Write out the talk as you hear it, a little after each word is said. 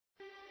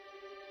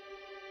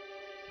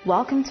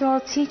Welcome to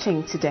our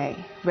teaching today,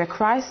 where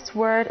Christ's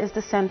Word is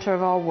the center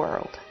of our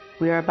world.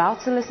 We are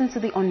about to listen to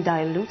the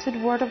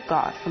undiluted Word of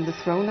God from the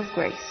throne of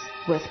grace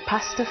with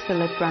Pastor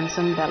Philip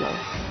Ransom Bello.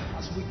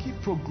 As we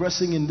keep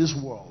progressing in this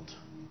world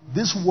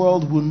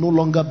will no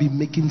longer be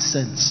making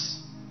sense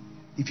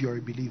if you're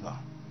a believer.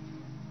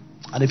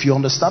 And if you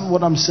understand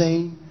what I'm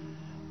saying,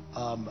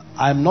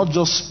 I'm not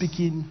just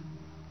speaking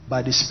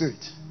by the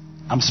Spirit.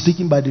 I'm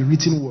speaking by the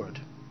written Word.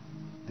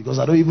 Because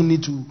I don't even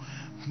need to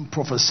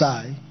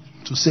prophesy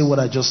to say what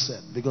I just said,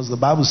 because the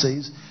Bible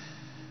says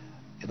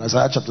in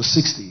Isaiah chapter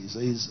 60, it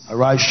says,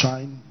 "Arise,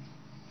 shine,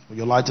 for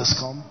your light has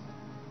come,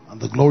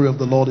 and the glory of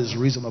the Lord is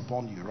risen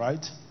upon you,"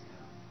 right?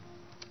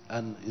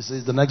 And it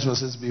says, the next verse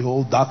says,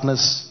 "Behold,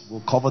 darkness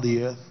will cover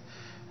the earth,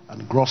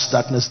 and gross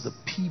darkness the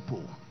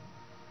people."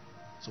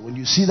 So when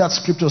you see that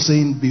scripture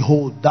saying,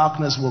 "Behold,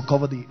 darkness will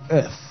cover the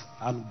earth,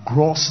 and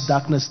gross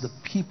darkness the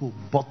people,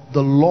 but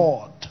the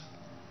Lord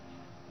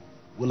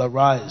will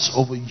arise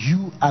over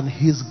you, and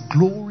his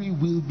glory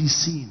will be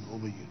seen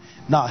over you."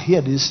 Now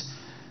hear this.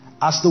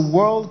 As the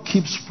world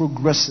keeps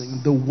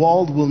progressing, the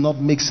world will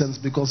not make sense,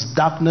 because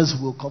darkness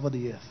will cover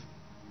the earth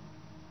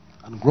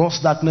and gross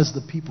darkness the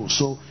people.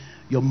 So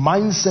your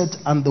mindset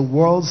and the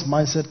world's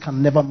mindset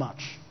can never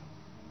match.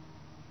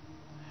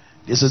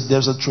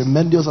 There's a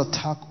tremendous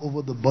attack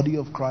over the body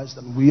of Christ,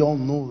 and we all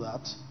know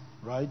that,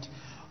 right?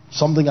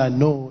 Something I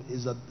know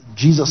is that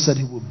Jesus said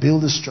he will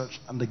build his church,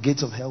 and the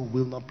gates of hell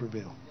will not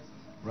prevail.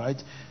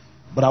 Right?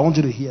 But I want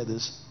you to hear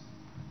this.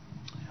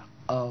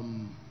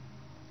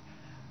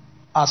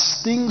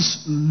 As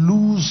things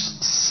lose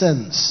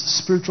sense,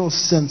 spiritual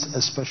sense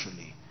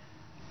especially,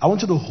 I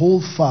want you to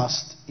hold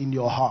fast in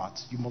your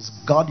heart. You must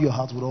guard your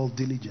heart with all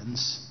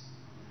diligence,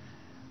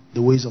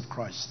 the ways of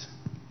Christ.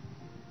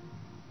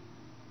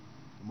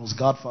 You must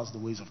guard fast the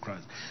ways of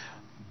Christ.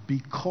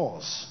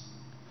 Because,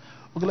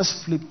 okay,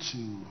 let's flip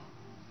to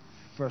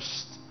 1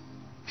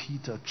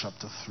 Peter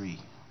chapter 3.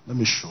 Let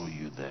me show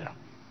you there.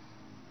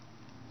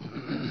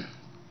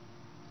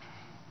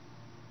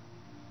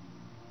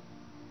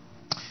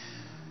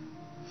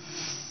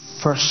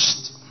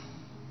 First,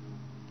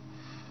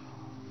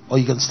 or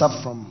you can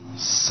start from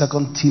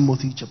 2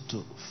 Timothy chapter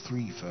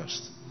 3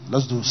 first.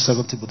 Let's do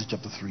 2 Timothy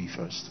chapter 3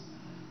 first.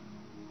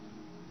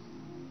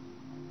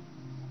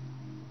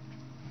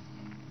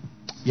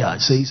 Yeah,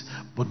 it says,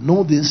 "But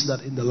know this,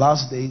 that in the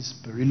last days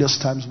perilous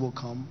times will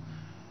come,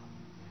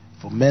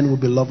 for men will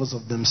be lovers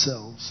of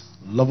themselves,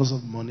 lovers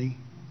of money,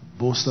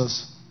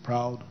 boasters,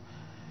 proud."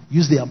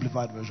 Use the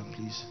Amplified version,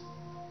 please.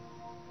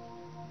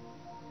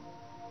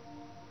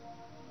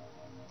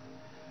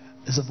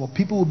 It says, "For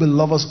people will be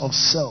lovers of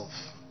self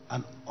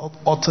and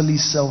utterly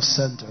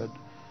self-centered,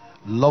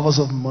 lovers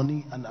of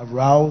money and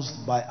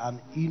aroused by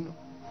an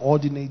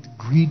inordinate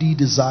greedy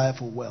desire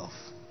for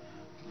wealth,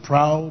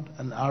 proud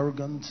and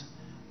arrogant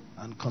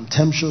and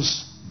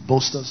contemptuous,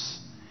 boasters.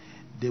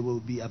 They will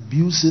be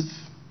abusive,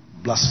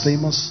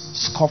 blasphemous,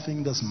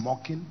 scoffing, thus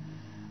mocking,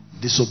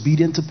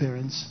 disobedient to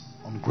parents,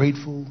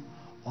 ungrateful,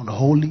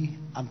 unholy,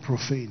 and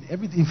profane."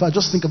 Everything. If I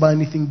just think about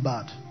anything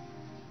bad,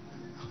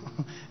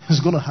 it's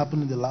going to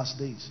happen in the last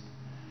days.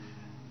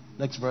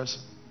 Next verse.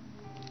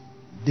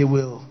 "They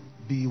will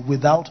be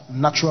without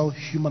natural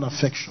human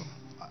affection."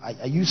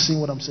 Are you seeing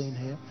what I'm saying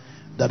here?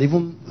 That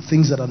even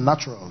things that are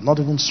natural, not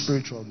even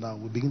spiritual now,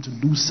 will begin to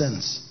lose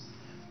sense.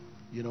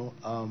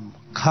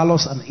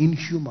 Callous and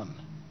inhuman,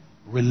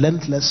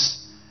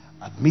 relentless,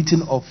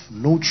 admitting of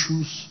no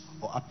truth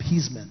or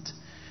appeasement.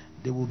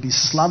 They will be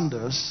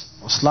slanderers,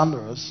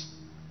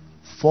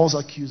 false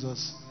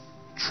accusers,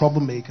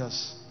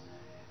 troublemakers,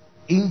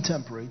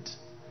 intemperate,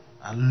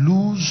 and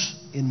loose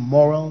in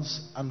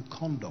morals and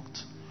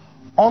conduct,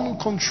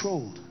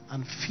 uncontrolled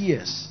and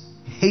fierce,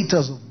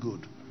 haters of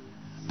good.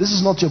 This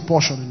is not your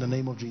portion in the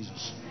name of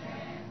Jesus.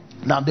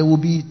 Now they will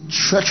be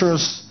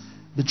treacherous,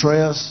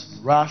 betrayers,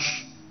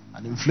 rash,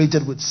 and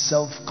inflated with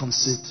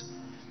self-conceit.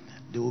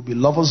 They will be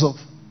lovers of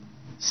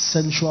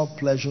sensual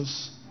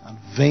pleasures and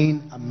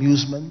vain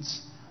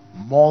amusements,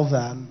 more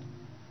than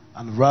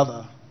and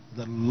rather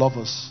than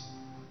lovers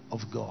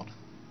of God.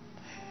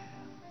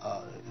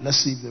 Let's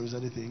see if there is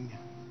anything.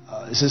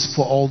 It says,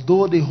 "For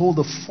although they hold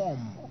the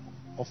form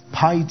of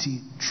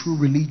piety through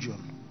religion,"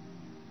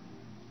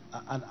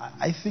 and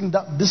I think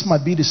that this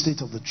might be the state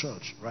of the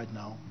church right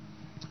now,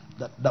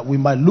 that we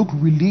might look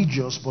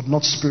religious but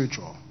not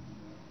spiritual.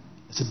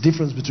 It's a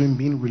difference between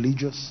being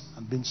religious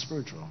and being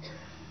spiritual.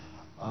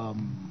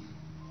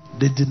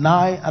 They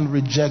deny and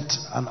reject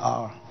and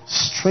are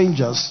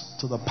strangers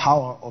to the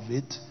power of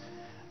it.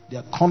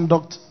 Their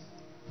conduct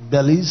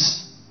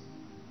belies.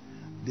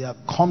 Their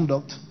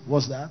conduct,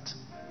 what's that?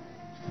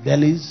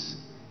 Belies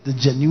the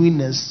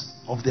genuineness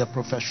of their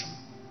profession.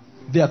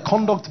 Their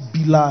conduct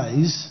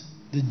belies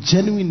the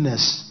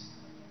genuineness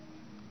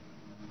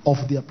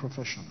of their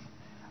profession.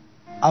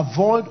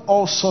 Avoid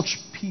all such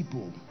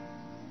people.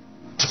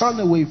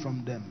 Turn away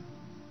from them.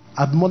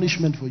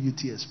 Admonishment for you,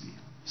 TSP.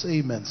 Say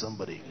amen,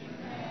 somebody.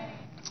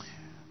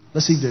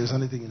 Let's see if there is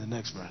anything in the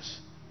next verse.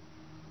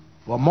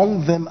 "For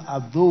among them are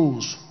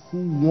those who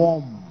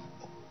warm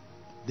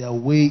their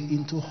way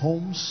into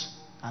homes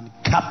and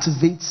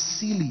captivate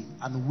silly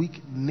and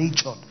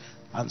weak-natured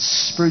and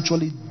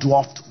spiritually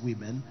dwarfed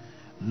women,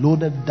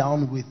 loaded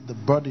down with the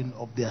burden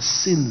of their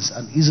sins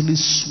and easily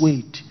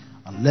swayed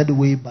and led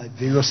away by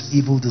various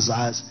evil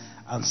desires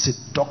and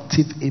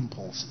seductive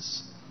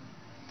impulses.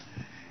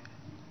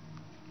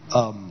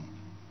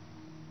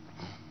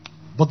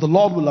 But the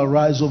Lord will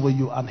arise over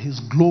you and his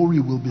glory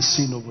will be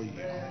seen over you.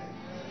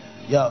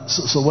 Yeah,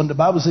 so when the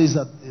Bible says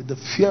that the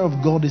fear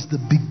of God is the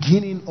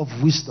beginning of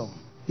wisdom,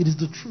 it is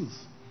the truth.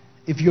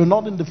 If you're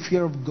not in the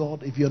fear of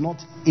God, if you're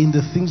not in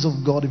the things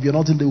of God, if you're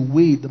not in the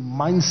way, the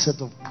mindset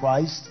of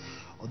Christ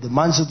or the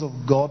mindset of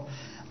God,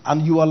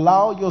 and you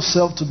allow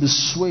yourself to be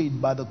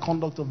swayed by the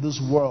conduct of this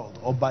world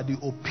or by the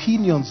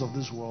opinions of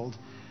this world,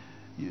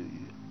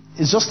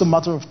 it's just a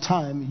matter of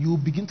time you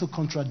begin to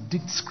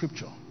contradict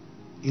Scripture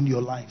in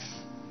your life.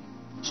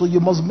 So you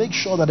must make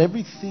sure that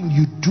everything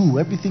you do,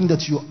 everything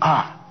that you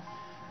are,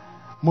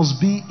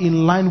 must be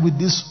in line with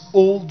this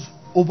old,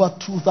 over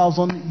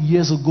 2,000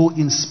 years ago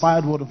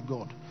inspired word of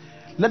God.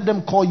 Let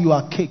them call you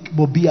a cake,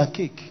 but be a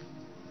cake,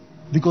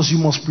 because you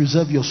must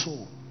preserve your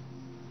soul.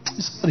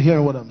 You start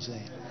hearing what I'm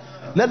saying?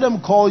 Let them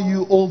call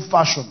you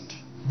old-fashioned,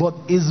 but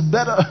it's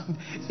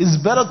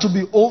better to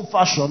be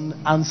old-fashioned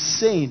and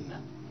sane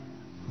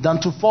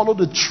than to follow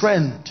the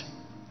trend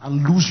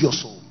and lose your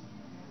soul.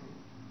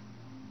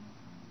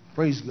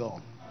 Praise God.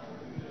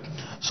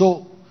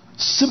 So,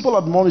 simple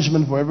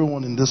admonishment for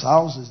everyone in this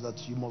house is that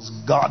you must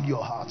guard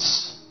your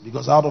hearts,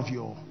 because out of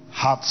your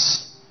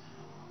hearts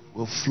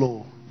will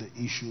flow the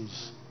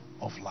issues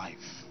of life.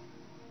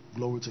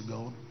 Glory to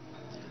God.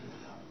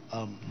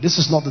 This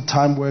is not the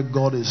time where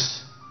God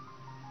is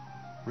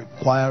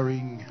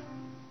requiring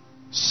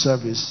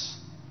service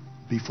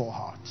before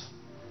heart,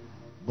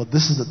 but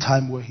this is the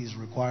time where he's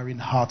requiring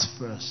heart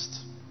first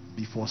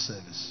before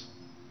service.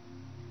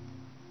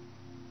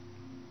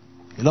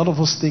 A lot of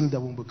us think that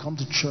when we come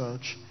to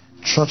church,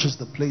 church is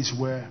the place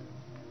where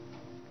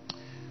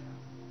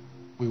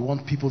we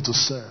want people to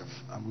serve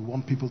and we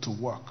want people to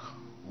work.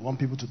 We want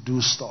people to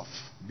do stuff.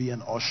 Be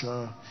an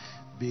usher,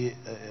 be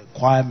a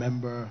choir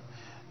member,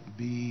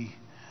 be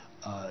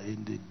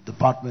in the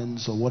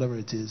departments or whatever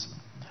it is.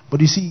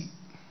 But you see,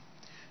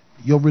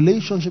 your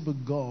relationship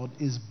with God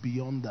is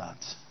beyond that.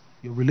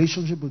 Your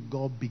relationship with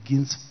God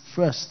begins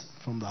first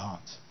from the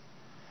heart.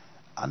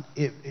 And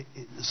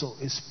so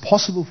it's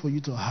possible for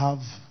you to have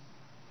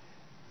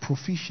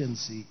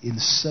proficiency in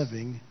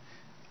serving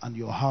and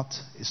your heart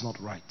is not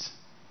right.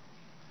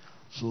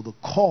 So the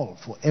call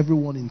for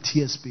everyone in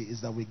TSP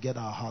is that we get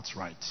our hearts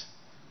right.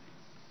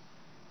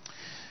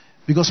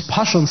 Because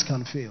passions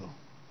can fail.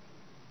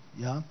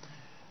 Yeah?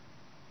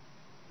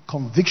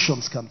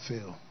 Convictions can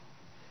fail.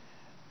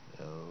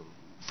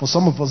 For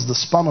some of us, the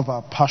span of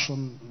our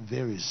passion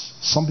varies.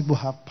 Some people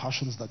have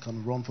passions that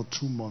can run for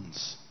 2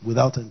 months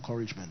without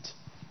encouragement.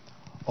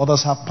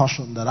 Others have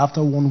passion that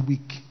after 1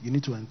 week, you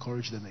need to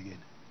encourage them again.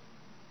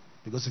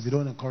 Because if you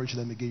don't encourage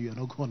them again, you're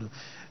not going to...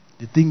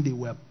 The thing they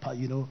were,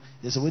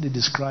 there's a way they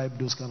describe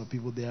those kind of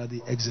people. They are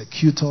the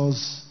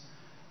executors.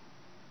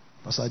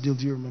 Pastor Adil,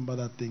 do you remember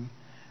that thing?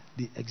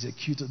 The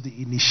executor,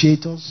 the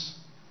initiators,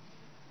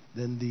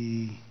 then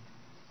the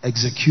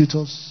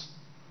executors.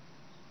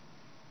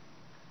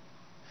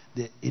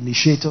 The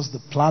initiators,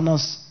 the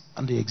planners,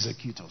 and the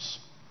executors.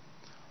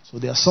 So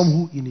there are some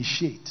who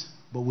initiate,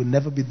 but will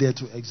never be there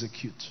to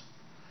execute.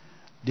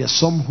 There are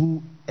some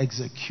who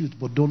execute,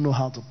 but don't know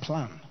how to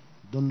plan,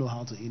 don't know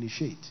how to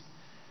initiate.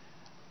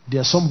 There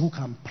are some who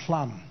can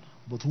plan,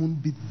 but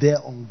won't be there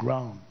on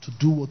ground to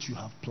do what you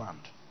have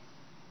planned.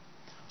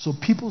 So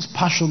people's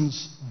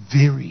passions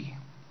vary.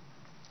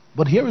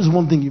 But here is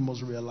one thing you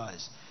must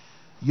realize.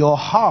 Your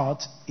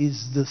heart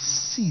is the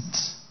seat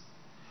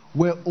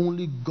where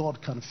only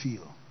God can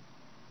feel.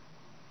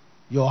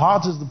 Your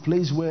heart is the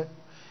place where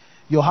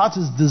your heart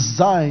is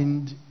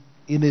designed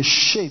in a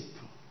shape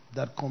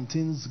that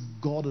contains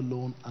God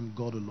alone and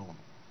God alone.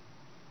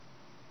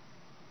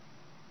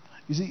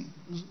 You see,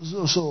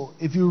 so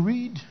if you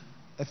read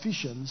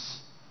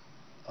Ephesians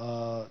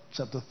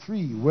chapter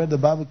 3, where the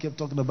Bible kept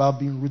talking about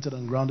being rooted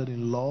and grounded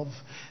in love,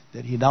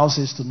 then he now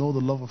says to know the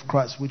love of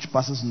Christ which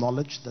passes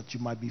knowledge, that you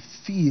might be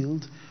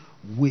filled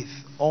with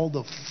all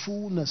the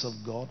fullness of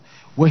God,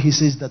 where he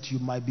says that you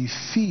might be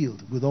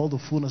filled with all the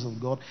fullness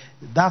of God.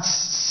 That's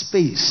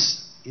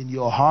space in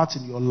your heart,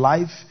 in your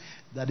life,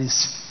 that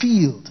is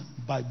filled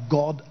by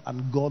God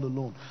and God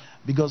alone.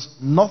 Because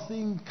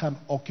nothing can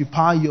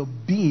occupy your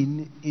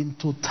being in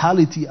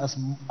totality as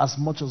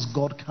much as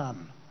God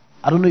can.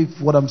 I don't know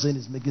if what I'm saying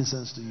is making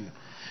sense to you.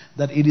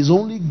 That it is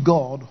only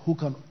God who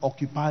can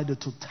occupy the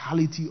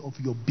totality of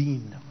your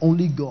being.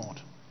 Only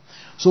God.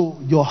 So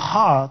your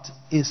heart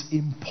is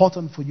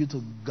important for you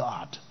to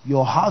guard.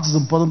 Your heart is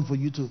important for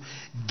you to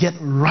get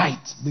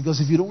right.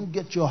 Because if you don't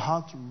get your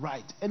heart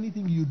right,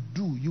 anything you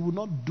do, you will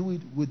not do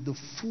it with the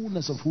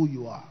fullness of who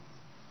you are.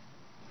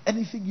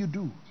 Anything you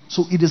do.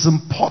 So it is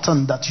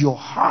important that your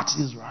heart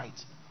is right.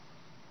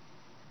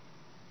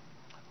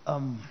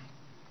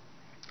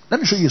 Let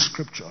me show you a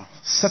scripture.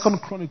 2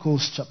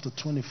 Chronicles chapter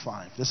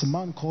 25. There's a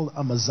man called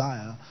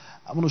Amaziah.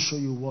 I want to show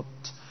you what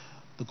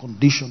the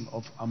condition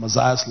of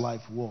Amaziah's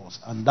life was.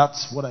 And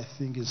that's what I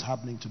think is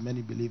happening to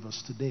many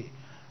believers today.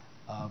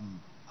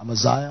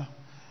 Amaziah,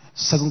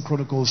 2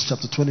 Chronicles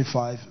chapter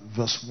 25,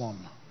 verse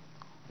 1.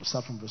 We'll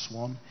start from verse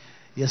 1.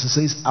 Yes, it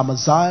says,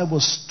 Amaziah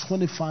was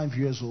 25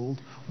 years old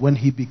when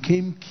he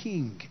became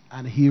king,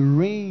 and he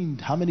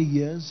reigned how many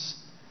years?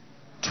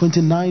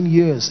 29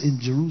 years in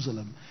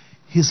Jerusalem.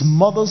 His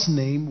mother's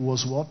name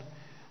was what?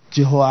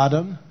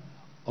 Jehoadan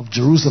of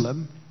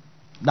Jerusalem.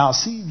 Now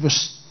see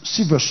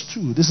verse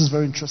 2. This is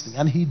very interesting.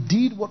 And he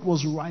did what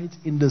was right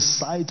in the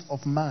sight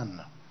of man.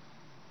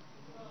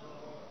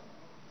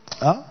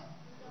 Huh?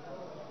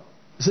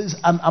 It says,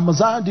 and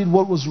Amaziah did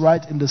what was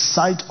right in the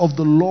sight of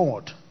the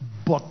Lord,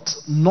 but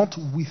not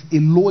with a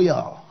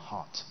loyal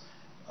heart.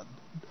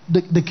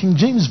 The King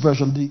James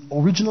Version, the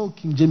original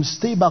King James,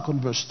 stay back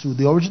on verse 2.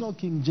 The original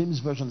King James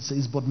Version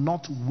says, but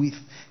not with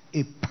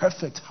a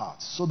perfect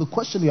heart. So the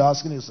question you're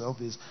asking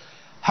yourself is,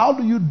 how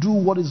do you do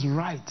what is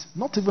right?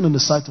 Not even in the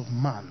sight of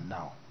man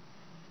now,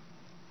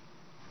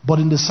 but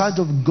in the sight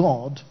of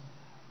God,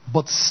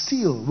 but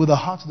still with a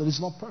heart that is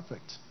not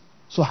perfect.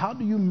 So how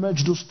do you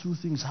merge those two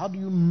things? How do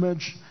you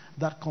merge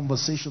that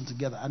conversation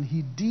together? And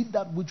he did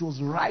that which was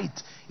right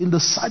in the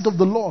sight of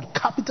the Lord.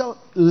 Capital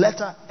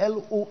letter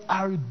Lord,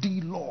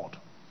 Lord.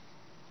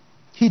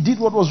 He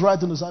did what was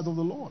right in the sight of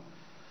the Lord.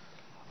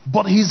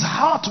 But his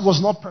heart was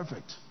not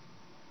perfect.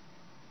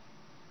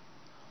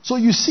 So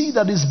you see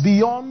that it's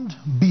beyond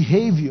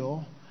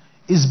behavior,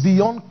 it's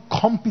beyond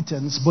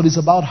competence, but it's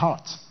about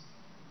heart.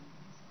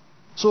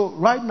 So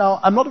right now,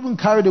 I'm not even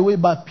carried away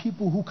by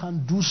people who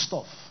can do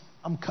stuff.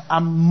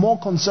 I'm more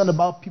concerned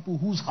about people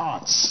whose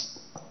hearts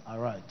are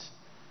right.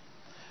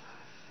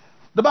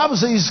 The Bible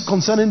says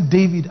concerning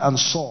David and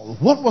Saul,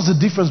 what was the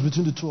difference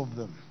between the two of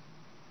them?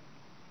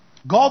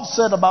 God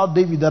said about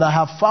David that I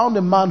have found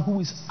a man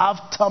who is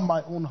after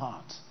my own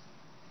heart.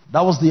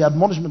 That was the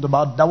admonishment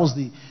about, that was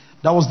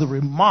the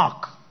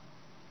remark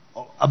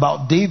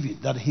about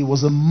David, that he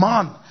was a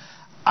man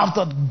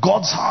after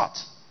God's heart.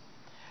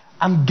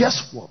 And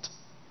guess what?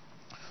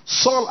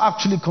 Saul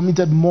actually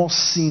committed more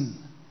sin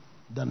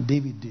than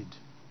David did.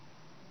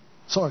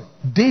 Sorry,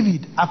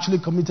 David actually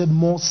committed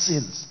more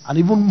sins and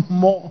even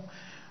more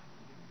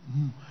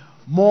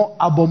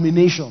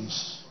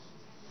abominations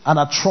and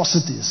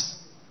atrocities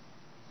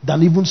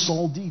than even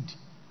Saul did.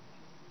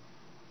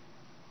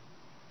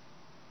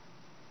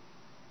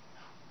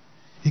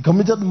 He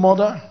committed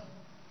murder.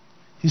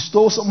 He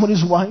stole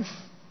somebody's wife,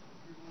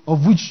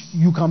 of which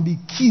you can be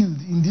killed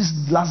in these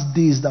last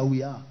days that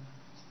we are.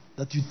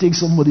 That you take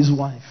somebody's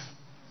wife.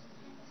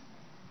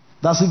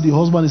 That's if the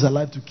husband is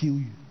alive to kill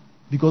you.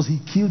 Because he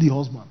killed the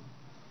husband.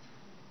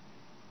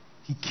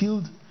 He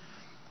killed.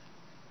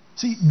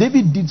 See,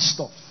 David did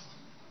stuff.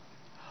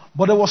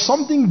 But there was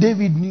something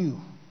David knew.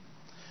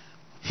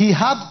 He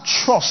had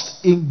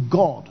trust in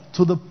God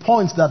to the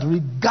point that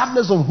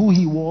regardless of who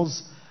he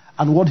was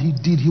and what he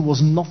did, he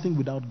was nothing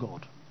without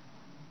God.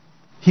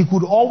 He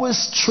could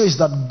always trace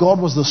that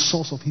God was the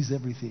source of his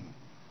everything.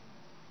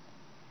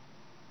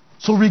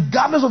 So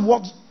regardless of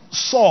what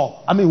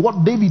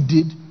David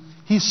did,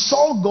 he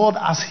saw God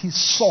as his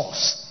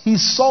source. He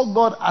saw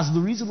God as the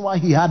reason why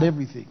he had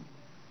everything.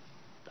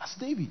 That's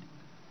David.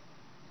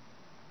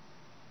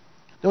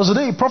 There was a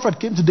day a prophet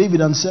came to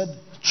David and said,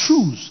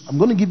 choose. I'm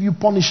going to give you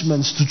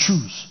punishments to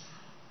choose.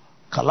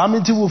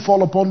 Calamity will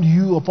fall upon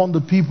you, upon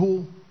the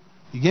people.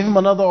 He gave him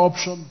another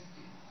option.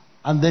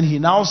 And then he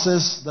now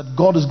says that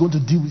God is going to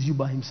deal with you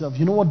by himself.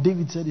 You know what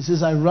David said? He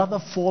says, I'd rather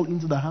fall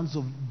into the hands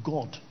of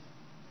God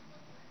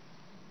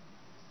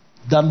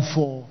than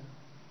for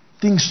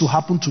things to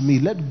happen to me.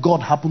 Let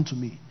God happen to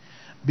me.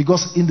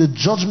 Because in the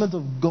judgment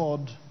of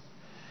God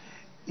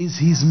is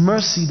his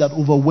mercy that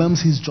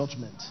overwhelms his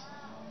judgment.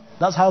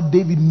 That's how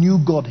David knew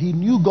God. He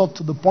knew God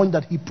to the point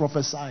that he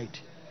prophesied.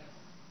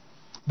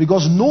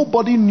 Because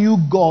nobody knew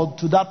God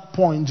to that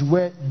point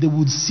where they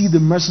would see the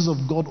mercies of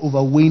God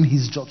overweighing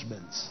his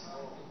judgments.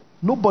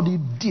 Nobody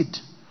did.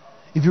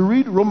 If you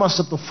read Romans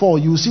chapter 4,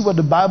 you will see where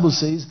the Bible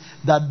says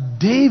that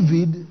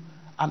David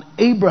and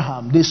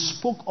Abraham, they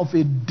spoke of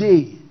a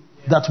day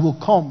that will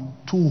come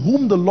to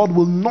whom the Lord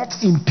will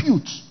not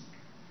impute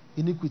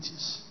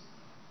iniquities.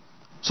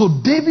 So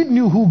David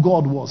knew who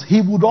God was.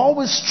 He would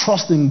always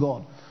trust in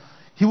God.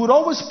 He would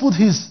always put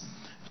his...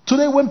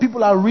 Today when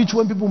people are rich,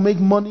 when people make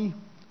money,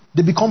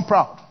 they become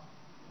proud.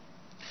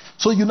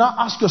 So you now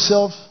ask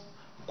yourself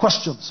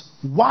questions.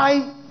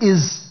 Why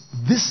is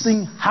this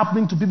thing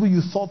happening to people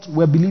you thought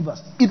were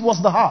believers? It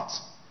was the heart.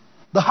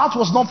 The heart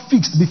was not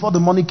fixed before the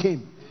money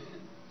came.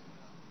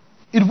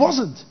 It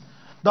wasn't.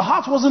 The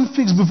heart wasn't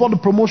fixed before the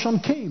promotion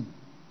came.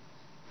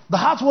 The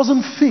heart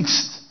wasn't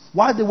fixed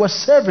while they were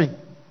serving.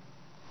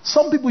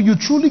 Some people, you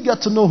truly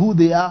get to know who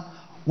they are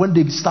when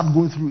they start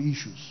going through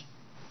issues.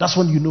 That's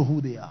when you know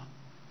who they are.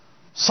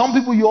 Some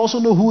people, you also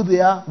know who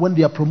they are when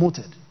they are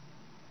promoted.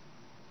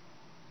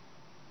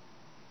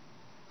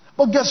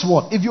 But guess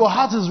what? If your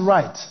heart is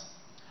right,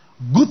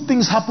 good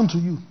things happen to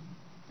you.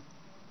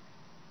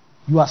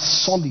 You are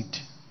solid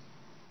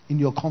in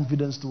your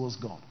confidence towards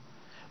God.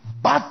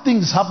 Bad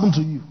things happen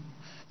to you.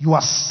 You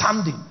are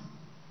standing.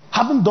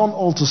 Haven't done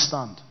all to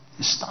stand.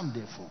 You stand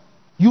therefore.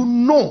 You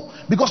know,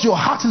 because your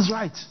heart is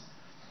right,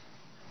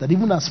 that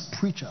even as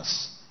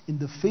preachers, in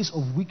the face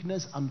of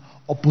weakness and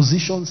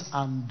oppositions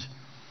and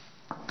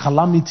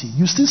calamity,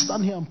 you still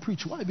stand here and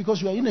preach. Why?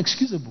 Because you are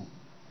inexcusable.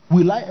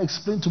 Will I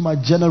explain to my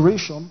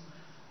generation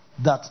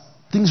that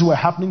things were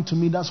happening to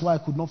me, that's why I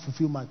could not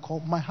fulfill my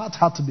call? My heart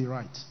had to be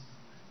right.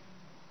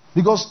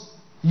 Because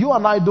you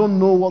and I don't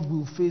know what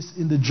we'll face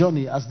in the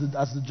journey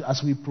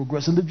as we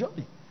progress in the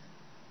journey.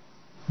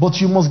 But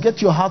you must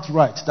get your heart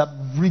right, that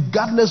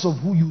regardless of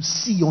who you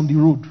see on the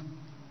road,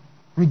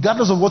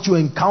 regardless of what you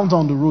encounter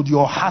on the road,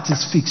 your heart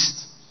is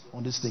fixed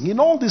on this thing. In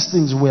all these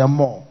things, we are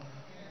more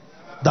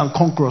than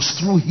conquerors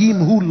through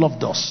him who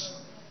loved us.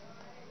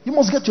 You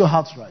must get your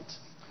heart right.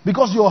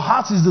 Because your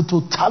heart is the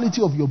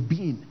totality of your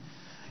being.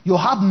 Your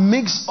heart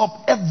makes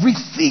up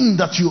everything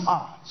that you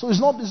are. So it's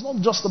not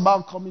just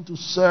about coming to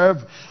serve,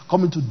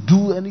 coming to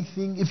do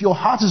anything. If your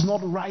heart is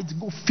not right,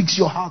 go fix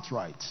your heart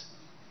right.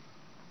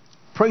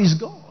 Praise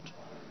God.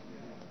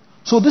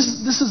 So this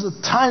is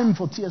a time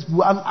for TSP.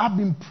 And I've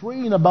been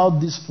praying about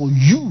this for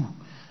you,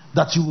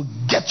 that you will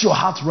get your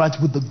heart right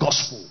with the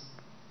gospel.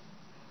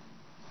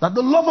 That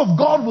the love of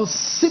God will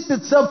seep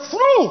itself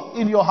through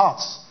in your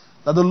hearts.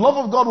 That the love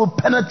of God will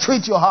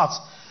penetrate your hearts.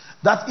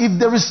 That if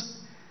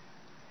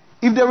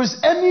there is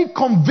any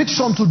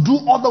conviction to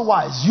do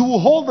otherwise, you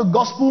will hold the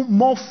gospel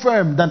more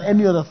firm than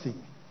any other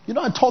thing. You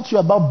know, I taught you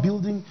about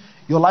building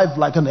your life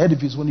like an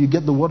edifice when you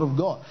get the word of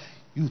God.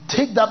 You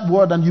take that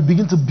word and you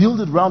begin to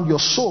build it around your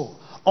soul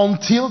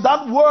until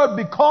that word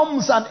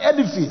becomes an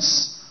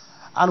edifice.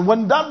 And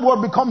when that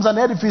word becomes an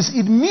edifice,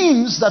 it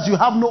means that you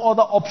have no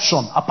other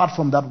option apart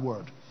from that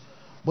word.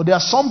 But there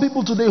are some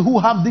people today who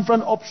have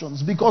different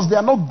options because they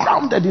are not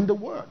grounded in the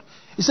word.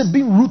 It said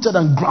being rooted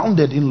and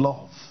grounded in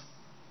love.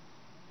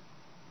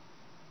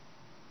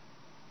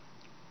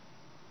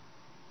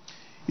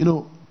 You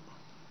know,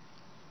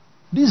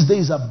 these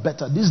days are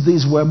better. These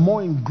days we're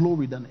more in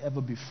glory than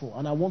ever before.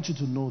 And I want you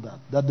to know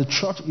that the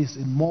church is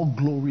in more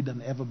glory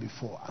than ever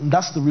before. And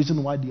that's the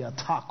reason why the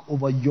attack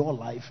over your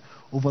life,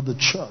 over the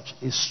church,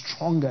 is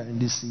stronger in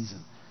this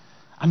season.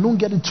 And don't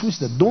get it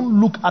twisted. Don't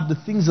look at the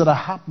things that are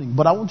happening.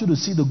 But I want you to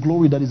see the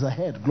glory that is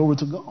ahead. Glory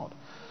to God.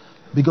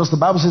 Because the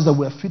Bible says that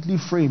we're fitly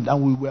framed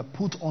and we were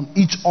put on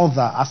each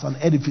other as an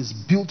edifice,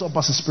 built up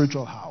as a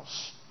spiritual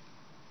house.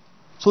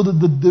 So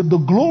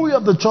the glory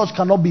of the church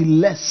cannot be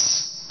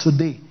less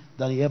today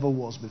than it ever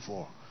was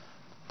before.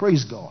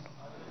 Praise God.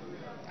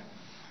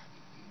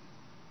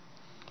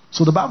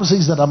 So the Bible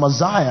says that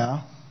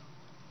Amaziah,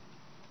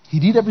 he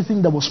did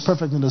everything that was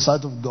perfect in the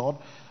sight of God,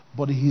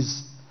 but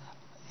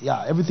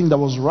everything that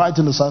was right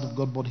in the sight of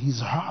God, but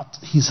his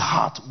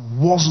heart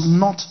was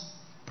not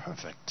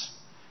perfect.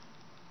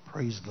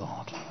 Praise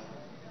God.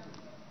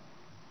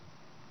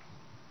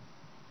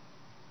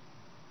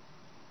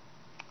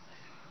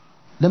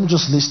 Let me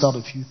just list out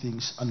a few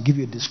things and give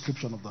you a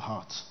description of the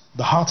heart.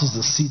 The heart is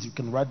the seat. You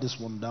can write this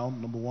one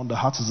down. Number one, the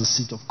heart is the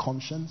seat of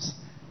conscience.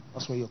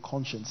 That's where your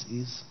conscience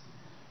is.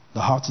 The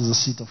heart is the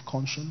seat of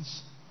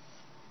conscience.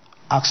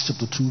 Acts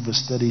chapter 2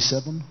 verse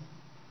 37.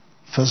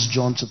 1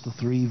 John chapter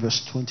 3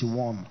 verse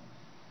 21.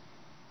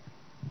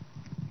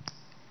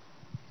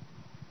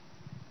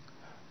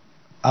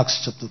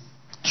 Acts chapter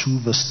 2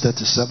 verse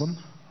 37.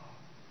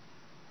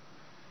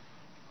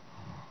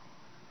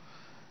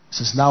 It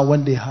says, now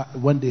when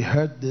they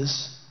heard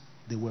this,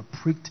 they were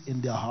pricked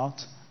in their heart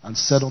and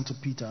said unto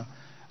Peter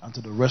and to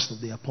the rest of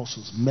the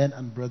apostles, men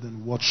and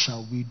brethren, what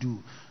shall we do?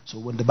 So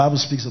when the Bible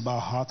speaks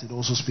about heart, it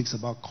also speaks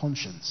about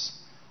conscience,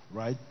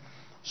 right?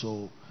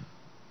 So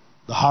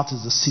the heart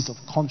is the seat of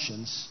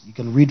conscience. You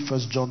can read 1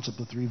 John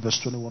chapter 3 verse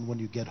 21 when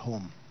you get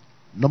home.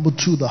 Number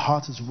 2, the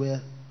heart is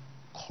where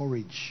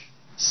courage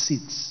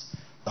sits.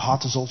 The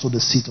heart is also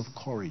the seat of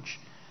courage.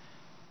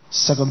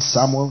 2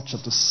 Samuel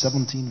chapter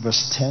 17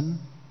 verse 10.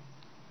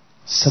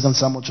 2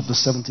 Samuel chapter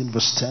 17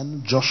 verse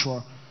 10.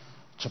 Joshua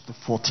chapter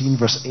 14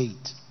 verse 8.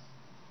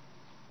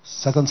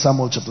 2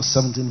 Samuel chapter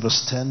 17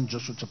 verse 10.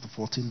 Joshua chapter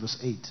 14 verse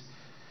 8.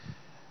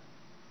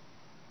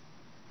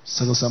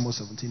 2 Samuel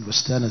 17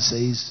 verse 10, it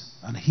says,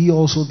 and he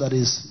also that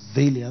is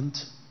valiant,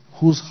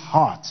 whose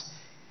heart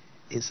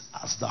is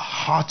as the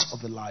heart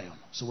of a lion.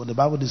 So when the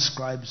Bible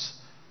describes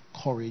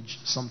courage,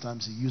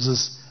 sometimes it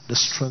uses the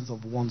strength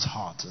of one's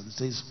heart. And it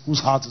says, whose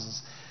heart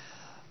is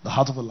the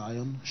heart of a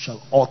lion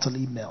shall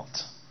utterly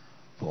melt.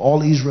 For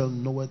all Israel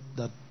knoweth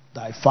that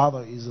thy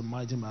father is a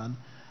mighty man,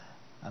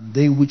 and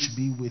they which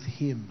be with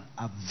him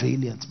are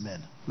valiant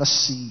men. Let's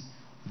see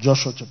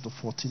Joshua chapter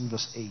 14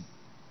 verse 8.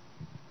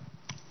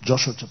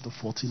 Joshua chapter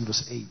 14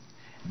 verse 8.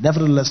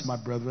 Nevertheless, my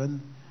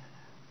brethren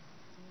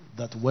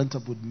that went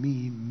up with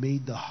me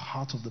made the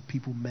heart of the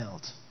people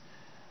melt.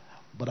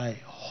 But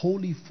I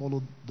wholly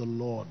followed the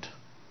Lord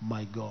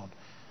my God.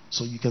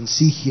 So you can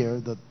see here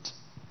that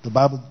the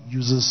Bible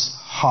uses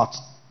heart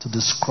to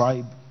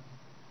describe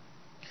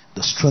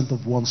the strength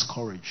of one's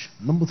courage.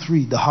 Number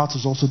 3, the heart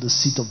is also the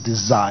seat of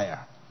desire.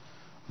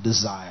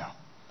 desire.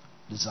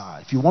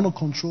 Desire. If you want to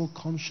control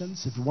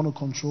conscience, if you want to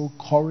control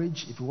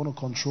courage, if you want to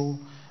control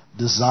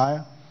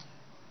desire,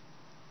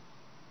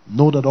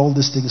 know that all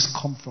these things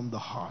come from the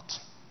heart.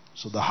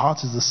 So the heart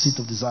is the seat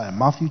of desire.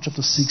 Matthew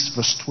chapter 6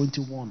 verse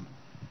 21.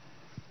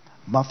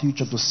 Matthew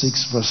chapter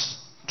 6 verse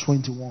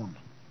 21.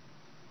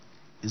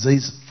 It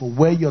says, for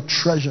where your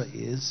treasure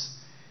is,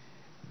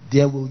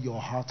 there will your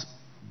heart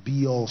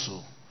be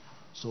also.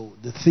 So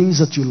the things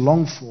that you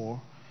long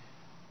for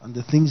and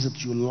the things that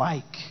you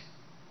like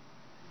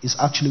is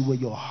actually where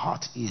your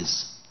heart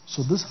is.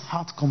 So this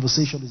heart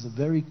conversation is a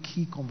very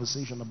key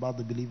conversation about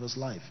the believer's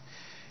life.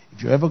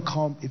 If you're ever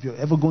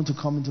going to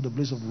come into the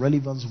place of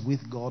relevance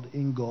with God,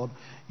 in God,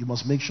 you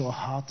must make sure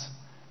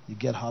you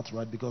get heart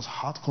right, because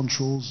heart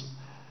controls,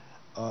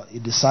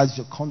 it decides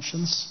your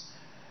conscience,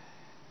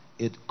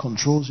 it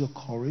controls your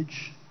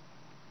courage,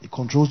 it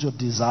controls your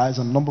desires,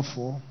 and number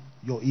 4,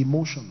 your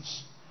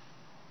emotions.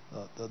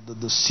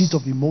 The seat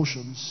of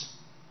emotions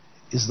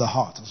is the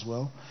heart as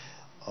well.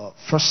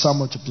 1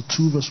 Samuel chapter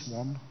 2 verse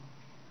 1.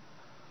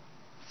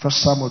 1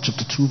 Samuel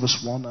chapter 2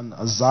 verse 1 and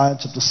Isaiah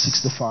chapter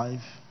 65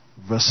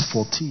 verse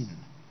 14.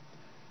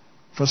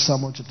 1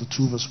 Samuel chapter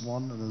 2 verse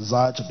 1 and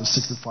Isaiah chapter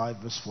 65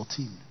 verse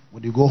 14.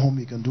 When you go home,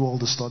 you can do all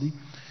the study.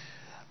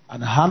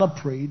 And Hannah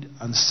prayed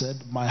and said,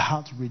 my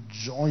heart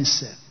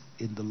rejoiceth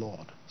in the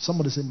Lord.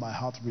 Somebody say, my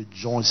heart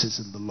rejoices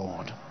in the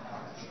Lord.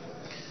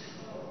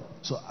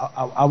 So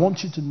I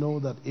want you to know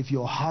that if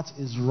your heart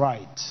is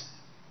right,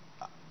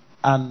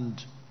 and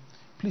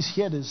please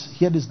hear this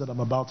that I'm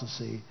about to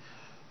say,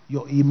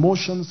 your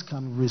emotions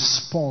can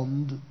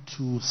respond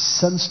to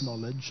sense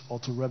knowledge or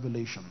to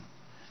revelation.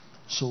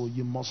 So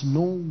you must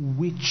know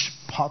which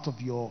part of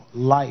your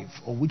life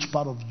or which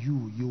part of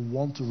you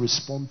want to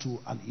respond to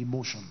an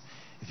emotion.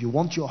 If you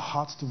want your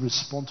heart to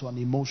respond to an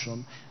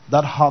emotion,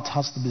 that heart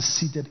has to be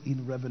seated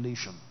in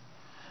revelation.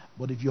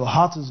 But if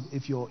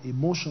your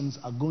emotions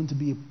are going to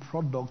be a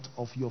product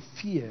of your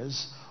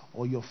fears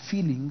or your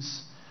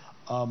feelings,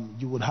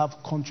 you would have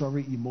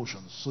contrary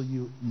emotions. So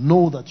you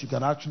know that you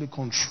can actually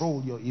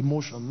control your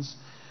emotions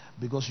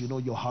because you know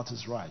your heart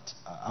is right.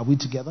 Are we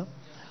together?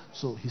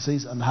 So he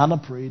says, and Hannah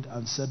prayed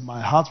and said,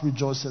 my heart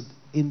rejoiceth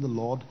in the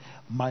Lord.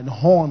 Mine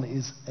horn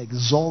is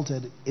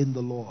exalted in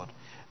the Lord.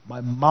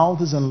 My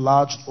mouth is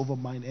enlarged over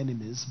mine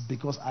enemies,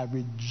 because I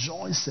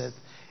rejoiceth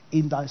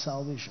in thy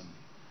salvation.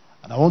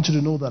 And I want you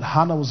to know that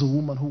Hannah was a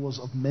woman who was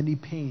of many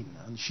pain,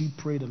 and she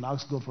prayed and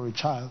asked God for a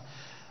child,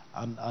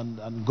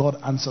 and God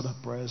answered her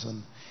prayers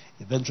and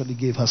eventually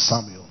gave her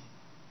Samuel.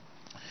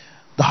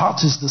 The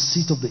heart is the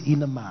seat of the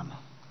inner man.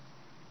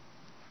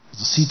 It's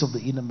the seat of the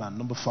inner man.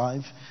 Number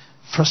 5,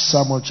 1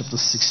 Samuel chapter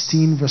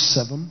 16 verse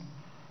 7,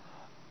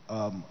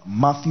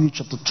 Matthew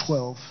chapter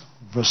 12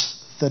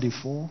 verse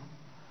 34.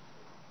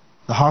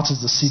 The heart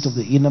is the seat of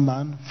the inner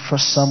man. 1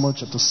 Samuel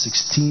chapter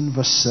 16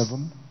 verse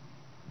 7,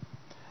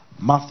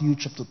 Matthew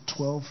chapter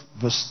 12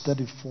 verse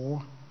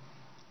 34,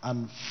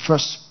 and 1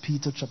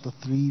 Peter chapter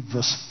 3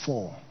 verse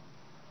 4.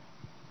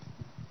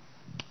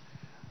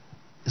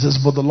 It says,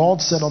 but the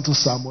Lord said unto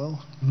Samuel,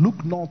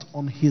 look not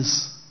on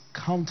his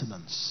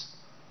countenance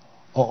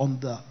or on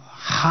the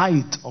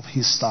height of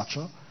his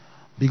stature,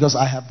 because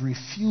I have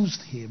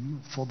refused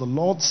him. For the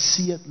Lord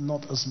seeth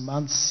not as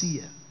man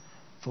seeth.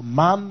 For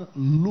man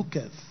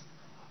looketh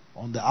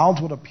on the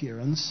outward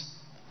appearance,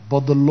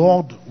 but the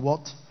Lord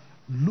what?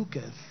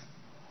 Looketh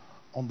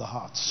on the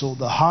heart. So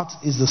the heart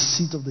is the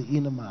seat of the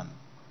inner man.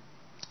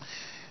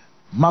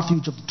 Matthew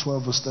chapter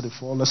 12 verse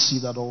 34. Let's see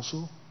that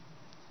also.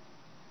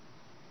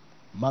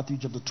 Matthew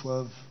chapter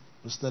 12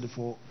 verse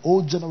 34.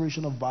 O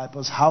generation of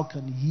vipers, how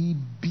can ye,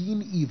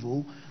 being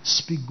evil,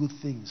 speak good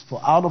things? For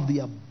out of the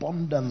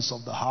abundance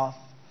of the heart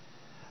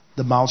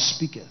the mouth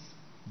speaketh.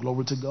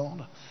 Glory to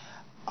God.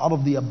 Out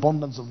of the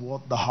abundance of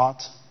what? The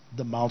heart,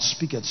 the mouth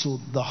speaketh. So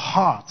the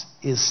heart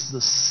is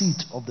the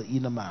seat of the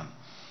inner man.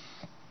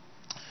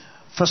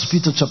 1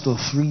 Peter chapter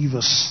 3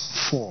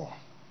 verse 4.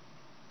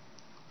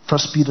 1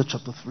 Peter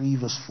chapter 3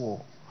 verse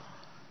 4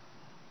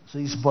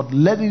 says, but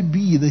let it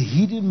be the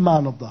hidden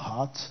man of the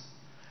heart,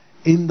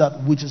 in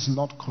that which is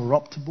not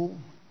corruptible,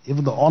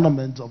 even the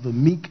ornament of a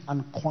meek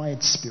and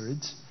quiet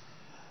spirit.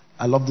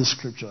 I love this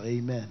scripture,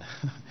 amen.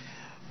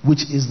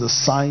 Which is the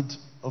sight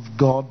of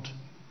God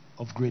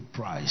of great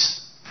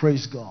price.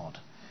 Praise God.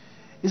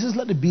 It says,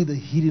 let it be the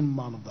hidden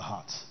man of the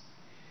heart,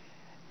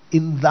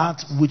 in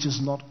that which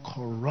is not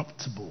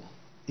corruptible,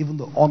 even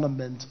the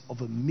ornament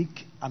of a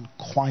meek and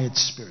quiet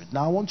spirit.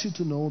 Now I want you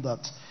to know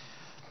that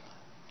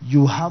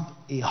you have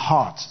a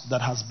heart that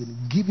has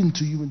been given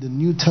to you in the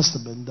New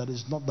Testament that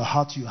is not the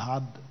heart you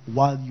had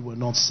while you were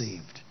not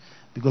saved.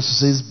 Because it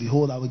says,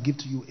 behold, I will give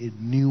to you a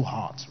new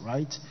heart,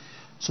 right?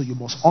 So you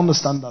must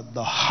understand that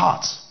the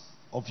heart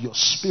of your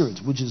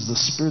spirit, which is the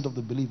spirit of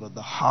the believer,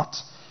 the heart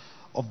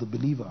of the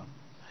believer,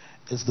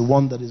 is the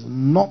one that is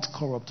not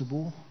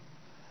corruptible,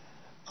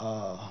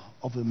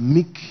 of a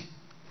meek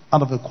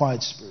and of a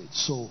quiet spirit.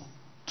 So,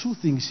 two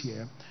things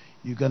here.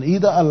 You can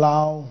either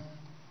allow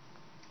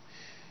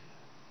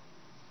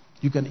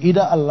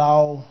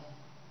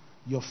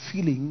your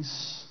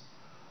feelings,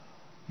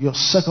 your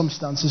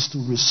circumstances to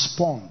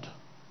respond,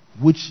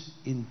 which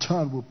in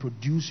turn will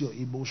produce your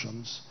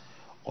emotions,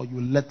 or you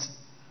let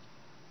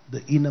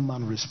the inner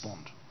man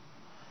respond.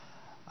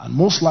 And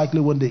most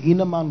likely when the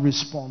inner man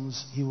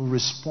responds, he will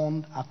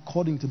respond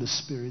according to the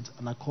Spirit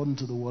and according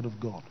to the Word of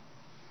God.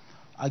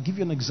 I'll give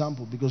you an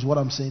example because what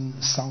I'm saying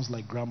sounds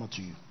like grammar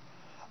to you.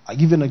 I'll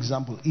give you an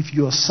example. If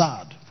you're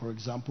sad, for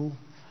example,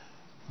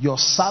 your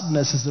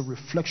sadness is a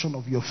reflection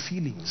of your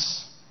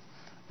feelings.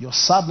 Your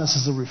sadness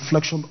is a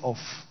reflection of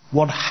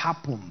what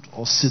happened,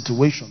 or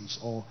situations,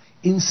 or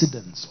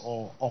incidents,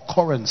 or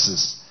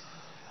occurrences.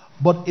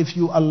 But if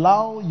you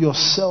allow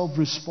yourself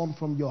respond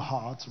from your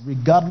heart,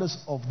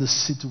 regardless of the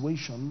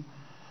situation,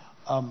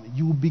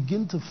 you will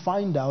begin to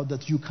find out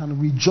that you can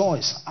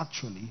rejoice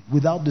actually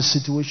without the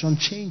situation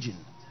changing.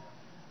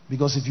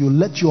 Because if you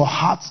let your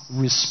heart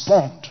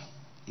respond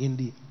in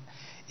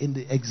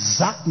the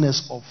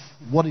exactness of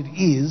what it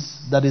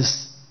is, that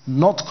is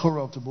not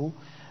corruptible,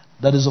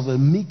 that is of a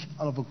meek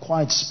and of a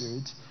quiet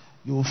spirit,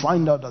 you will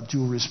find out that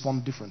you will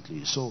respond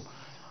differently. So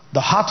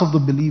the heart of the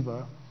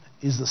believer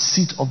is the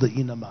seat of the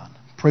inner man.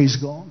 Praise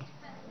God.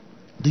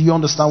 Do you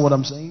understand what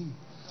I'm saying?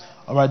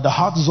 Alright, the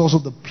heart is also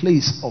the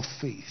place of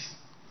faith.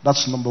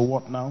 That's number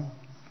what now?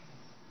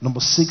 Number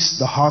 6,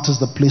 the heart is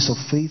the place of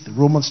faith.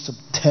 Romans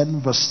chapter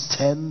 10 verse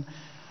 10.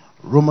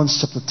 Romans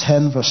chapter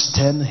 10 verse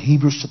 10.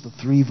 Hebrews chapter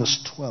 3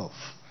 verse 12.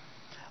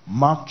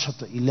 Mark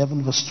chapter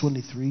 11 verse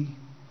 23.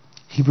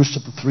 Hebrews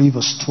chapter 3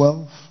 verse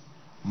 12.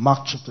 Mark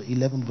chapter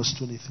 11 verse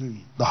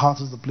 23. The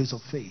heart is the place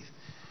of faith.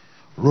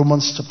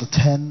 Romans chapter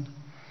 10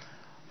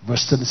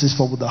 verse 10, it says,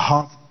 for with the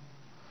heart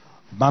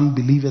man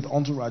believeth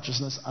unto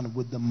righteousness, and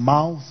with the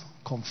mouth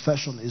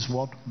confession is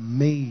what?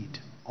 Made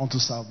unto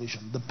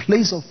salvation. The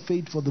place of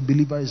faith for the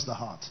believer is the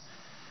heart.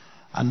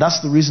 And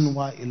that's the reason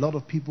why a lot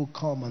of people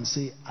come and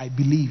say, I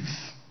believe.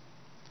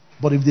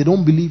 But if they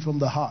don't believe from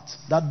the heart,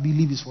 that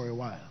belief is for a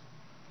while.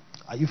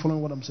 Are you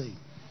following what I'm saying?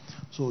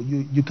 So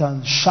you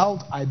can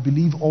shout, I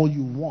believe all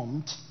you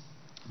want,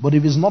 but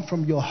if it's not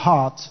from your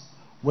heart,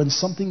 when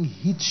something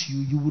hits you,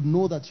 you would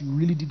know that you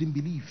really didn't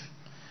believe.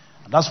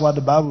 And that's why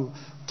the Bible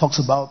talks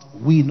about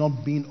we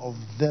not being of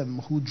them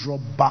who draw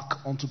back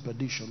unto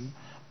perdition,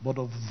 but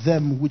of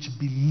them which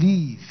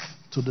believe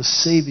to the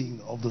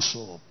saving of the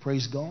soul.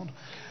 Praise God.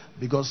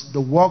 Because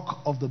the work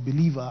of the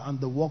believer and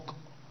the work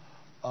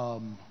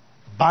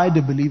by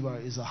the believer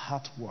is a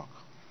heart work.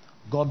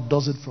 God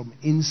does it from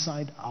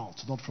inside out,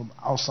 not from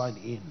outside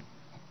in.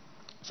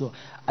 So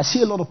I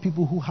see a lot of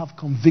people who have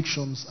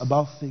convictions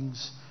about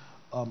things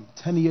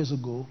 10 years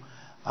ago,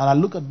 and I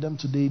look at them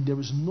today, there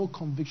is no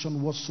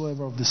conviction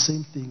whatsoever of the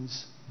same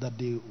things that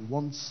they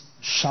once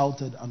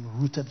shouted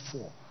and rooted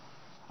for.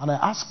 And I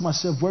ask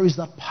myself, where is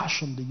that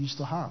passion they used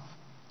to have?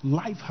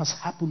 Life has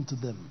happened to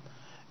them.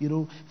 You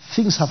know,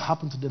 things have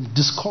happened to them.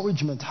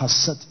 Discouragement has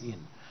set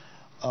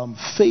in.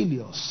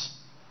 Failures,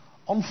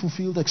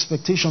 unfulfilled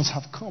expectations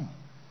have come.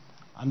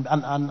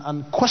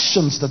 And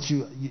questions that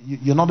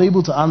you're not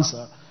able to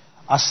answer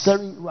are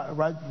staring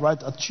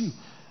right at you.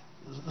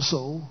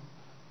 So,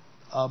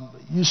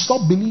 you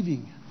stop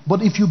believing.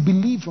 But if you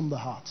believe from the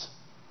heart,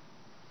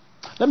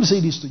 let me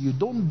say this to you.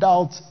 Don't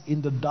doubt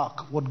in the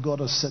dark what God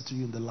has said to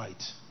you in the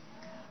light.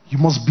 You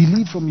must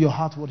believe from your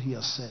heart what He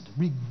has said,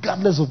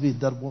 regardless of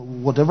it, that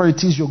whatever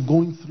it is you're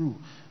going through,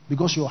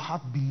 because your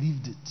heart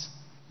believed it,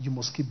 you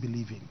must keep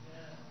believing.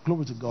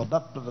 Glory to God.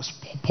 That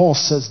Paul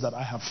says that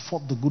I have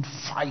fought the good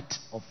fight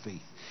of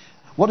faith.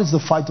 What is the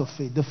fight of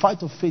faith? The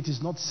fight of faith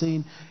is not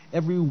saying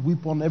every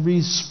weapon,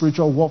 every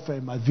spiritual warfare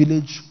in my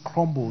village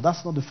crumble.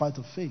 That's not the fight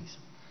of faith.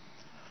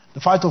 The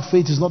fight of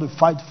faith is not a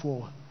fight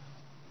for.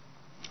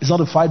 It's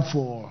not a fight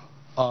for.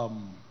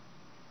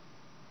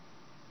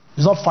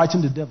 It's not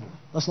fighting the devil.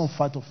 That's not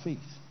fight of faith.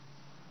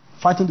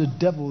 Fighting the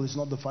devil is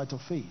not the fight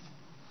of faith.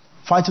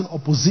 Fighting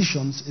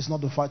oppositions is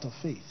not the fight of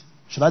faith.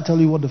 Should I tell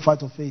you what the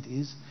fight of faith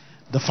is?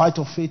 The fight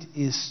of faith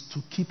is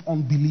to keep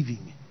on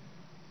believing.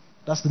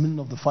 That's the meaning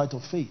of the fight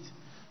of faith.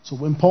 So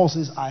when Paul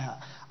says, I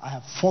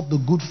have fought the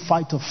good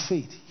fight of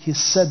faith, he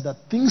said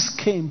that things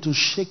came to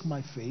shake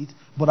my faith,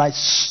 but I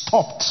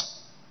stopped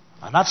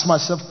and asked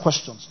myself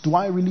questions. Do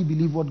I really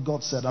believe what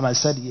God said? And I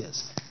said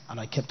yes. And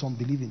I kept on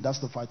believing. That's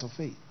the fight of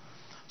faith.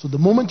 So the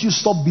moment you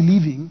stop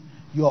believing,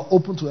 you are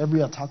open to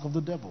every attack of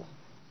the devil.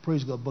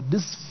 Praise God. But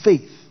this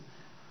faith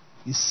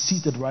is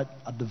seated right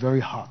at the very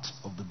heart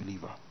of the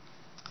believer.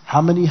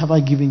 How many have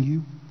I given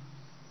you?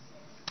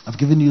 I've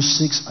given you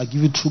 6. I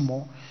give you 2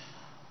 more.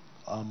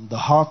 The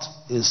heart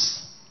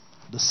is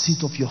the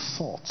seat of your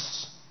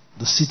thoughts.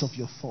 The seat of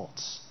your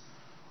thoughts.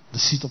 The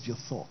seat of your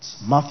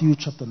thoughts. Matthew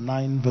chapter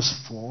 9 verse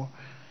 4.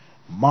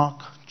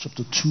 Mark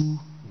chapter 2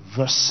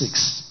 verse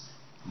 6.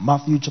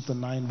 Matthew chapter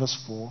 9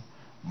 verse 4.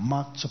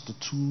 Mark chapter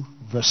 2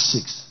 verse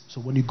 6.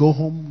 So when you go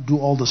home, do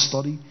all the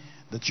study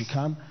that you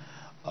can.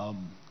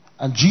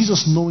 And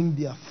Jesus, knowing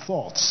their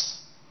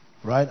thoughts,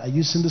 right? Are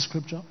you seeing the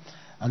scripture?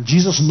 And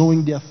Jesus,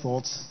 knowing their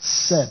thoughts,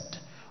 said,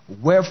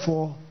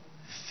 wherefore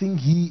think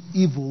ye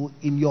evil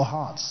in your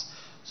hearts?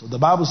 So the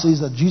Bible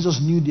says that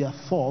Jesus knew their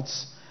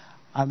thoughts,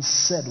 and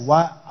said,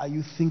 why are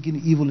you thinking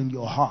evil in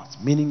your heart?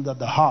 Meaning that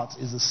the heart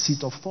is the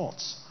seat of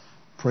thoughts.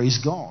 Praise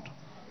God.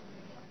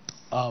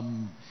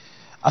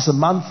 As a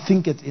man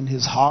thinketh in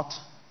his heart,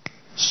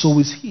 so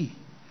is he.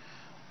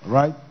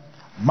 Right?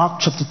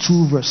 Mark chapter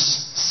 2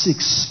 verse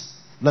 6.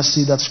 Let's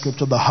see that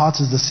scripture. The heart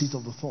is the seat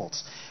of the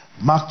thoughts.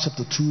 Mark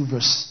chapter 2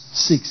 verse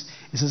 6.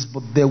 It says,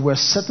 but there were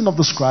certain of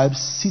the scribes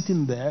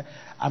sitting there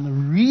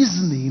and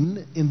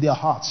reasoning in their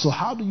hearts. So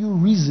how do you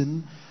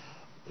reason?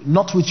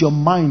 Not with your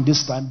mind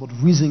this time, but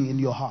reasoning in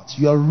your heart.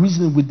 You are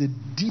reasoning with the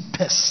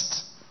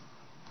deepest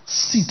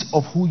seat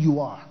of who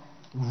you are.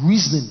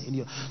 Reasoning in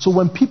your. So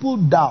when people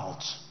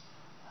doubt,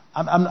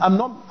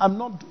 I'm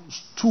not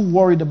too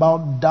worried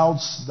about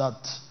doubts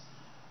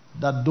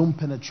that don't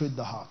penetrate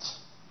the heart.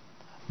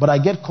 But I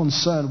get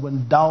concerned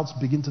when doubts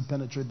begin to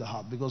penetrate the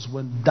heart, because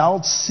when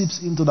doubt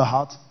seeps into the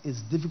heart,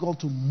 it's difficult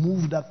to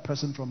move that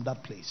person from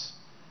that place.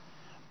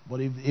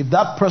 But if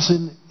that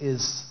person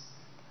is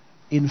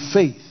in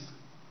faith,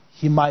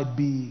 he might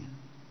be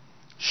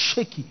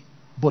shaky,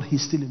 but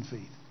he's still in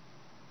faith.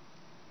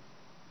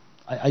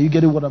 Are you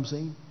getting what I'm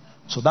saying?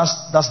 So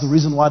that's the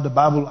reason why the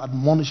Bible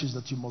admonishes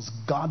that you must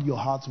guard your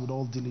heart with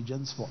all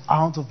diligence, for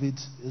out of it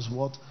is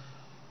what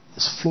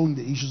is flowing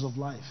the issues of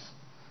life.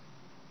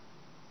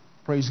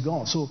 Praise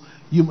God. So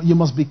you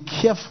must be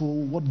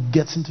careful what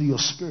gets into your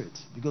spirit,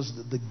 because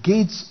the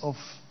gates of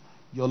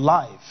your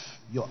life,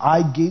 your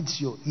eye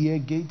gates, your ear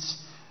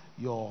gates,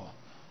 your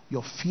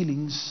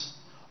feelings,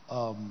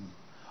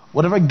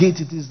 whatever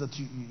gate it is that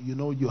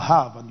you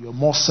have and you're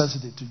more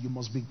sensitive to, you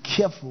must be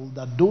careful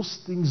that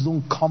those things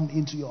don't come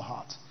into your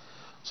heart.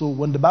 So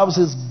when the Bible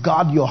says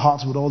guard your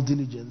heart with all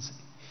diligence,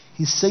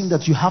 he's saying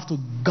that you have to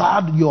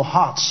guard your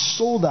heart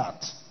so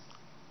that.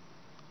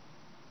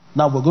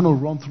 Now we're going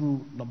to run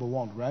through number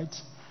 1, right?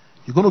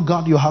 You're going to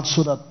guard your heart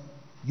so that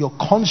your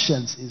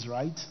conscience is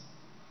right,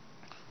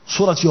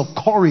 so that your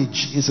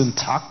courage is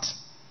intact,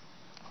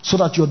 so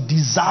that your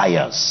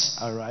desires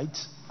are right.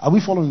 Are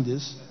we following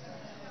this?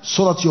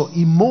 So that your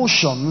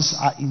emotions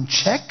are in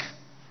check,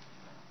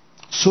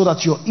 so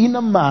that your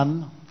inner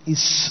man is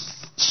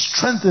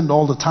strengthened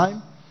all the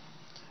time.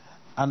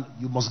 And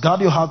you must guard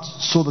your heart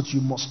so that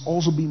you must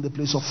also be in the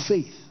place of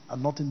faith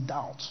and not in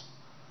doubt.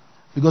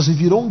 Because if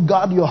you don't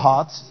guard your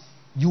heart,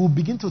 you will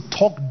begin to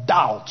talk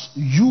doubt.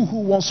 You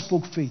who once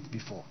spoke faith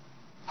before.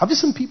 Have you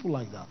seen people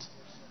like that?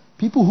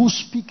 People who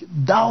speak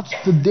doubt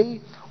today,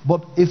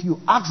 but if you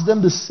ask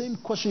them the same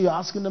question you're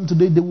asking them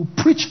today, they will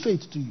preach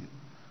faith to you.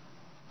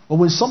 But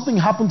when something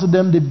happened to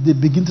them, they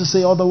begin to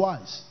say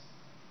otherwise.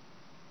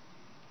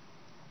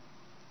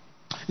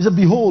 He said,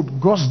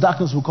 behold, gross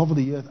darkness will cover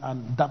the earth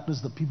and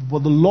darkness the people,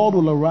 but the Lord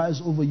will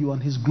arise over you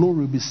and his glory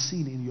will be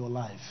seen in your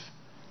life.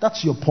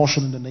 That's your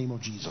portion in the name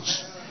of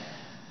Jesus.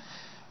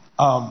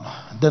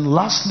 Then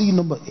lastly,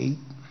 number 8,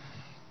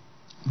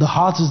 the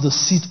heart is the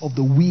seat of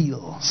the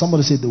wheel.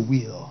 Somebody say the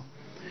wheel.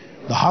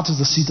 The heart is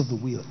the seat of the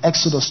wheel.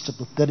 Exodus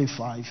chapter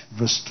 35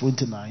 verse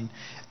 29.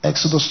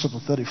 Exodus chapter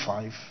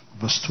 35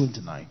 verse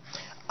 29.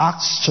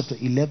 Acts chapter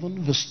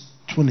 11 verse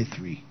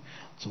 23.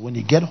 So when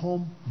you get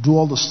home, do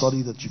all the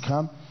study that you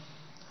can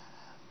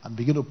and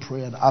begin to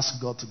pray and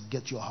ask God to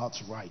get your heart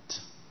right.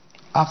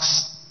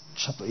 Acts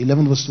chapter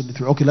 11 verse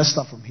 23. Okay, let's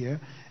start from here.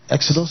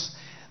 Exodus.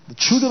 The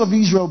children of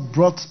Israel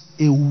brought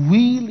a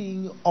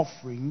wheeling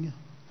offering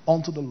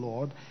unto the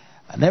Lord,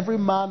 and every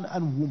man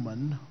and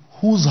woman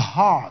whose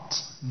heart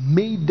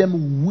made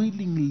them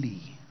willingly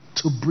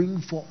to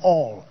bring for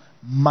all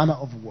manner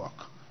of work.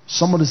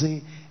 Somebody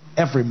say,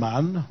 every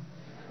man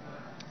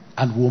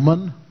and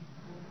woman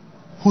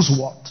whose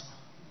what?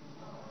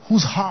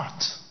 Whose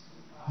heart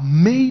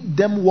made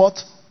them what?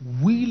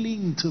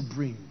 Willing to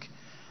bring.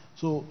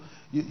 So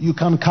you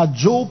can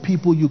cajole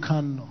people, you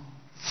can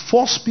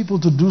force people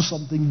to do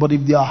something, but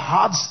if their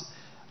hearts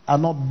are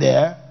not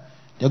there,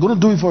 they're going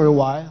to do it for a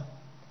while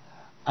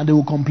and they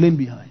will complain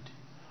behind.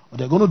 Or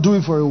they're going to do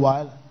it for a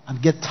while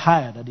and get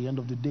tired at the end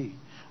of the day.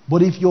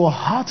 But if your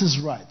heart is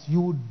right,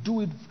 you will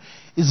do it.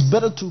 It's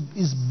better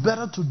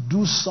to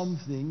do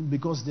something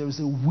because there is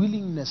a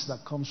willingness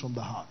that comes from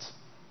the heart.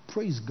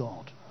 Praise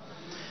God.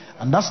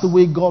 And that's the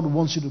way God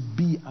wants you to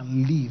be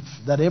and live.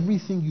 That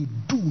everything you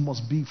do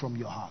must be from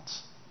your heart.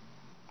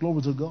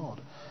 Glory to God.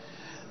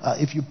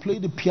 If you play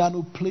the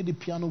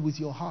piano with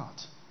your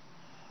heart.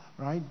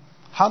 Right?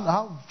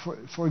 How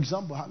for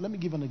example, let me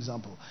give an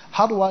example.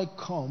 How do I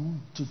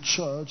come to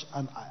church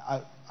and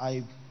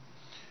I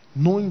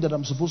knowing that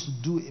I'm supposed to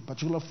do a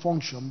particular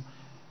function,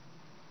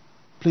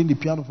 playing the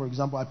piano, for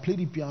example, I play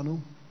the piano.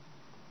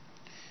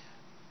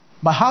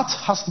 My heart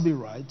has to be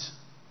right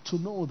to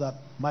know that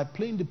my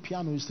playing the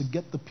piano is to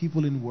get the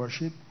people in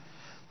worship,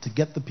 to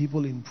get the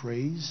people in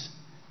praise,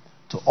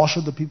 to usher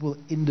the people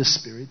in the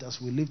spirit as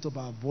we lift up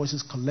our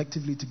voices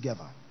collectively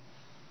together.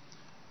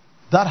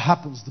 That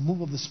happens, the move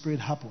of the Spirit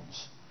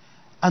happens.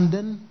 And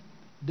then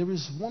there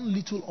is one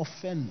little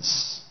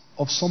offense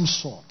of some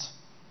sort.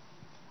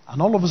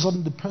 And all of a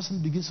sudden the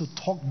person begins to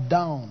talk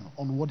down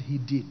on what he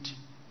did.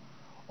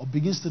 Or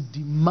begins to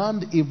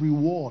demand a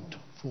reward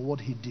for what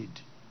he did.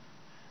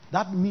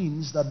 that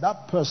means that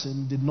that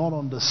person did not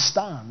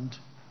understand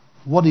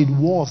what it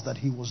was that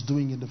he was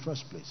doing in the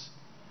first place.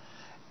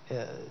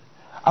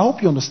 I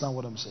hope you understand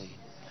what I'm saying.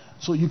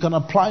 So you can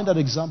apply that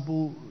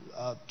example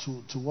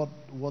to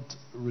what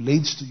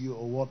relates to you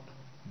or what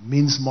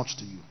means much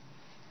to you.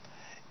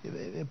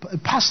 A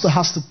pastor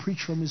has to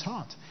preach from his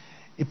heart.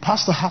 A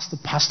pastor has to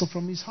pastor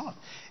from his heart.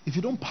 If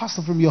you don't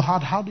pastor from your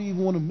heart, how do you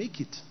even want to make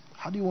it?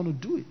 How do you want to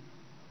do it?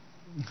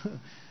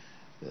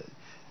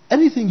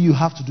 Anything you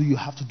have to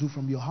do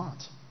from your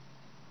heart.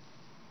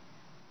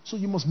 So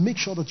you must make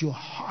sure that your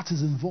heart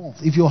is involved.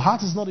 If your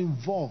heart is not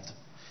involved,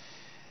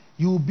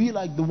 you will be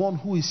like the one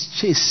who is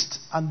chased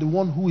and the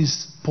one who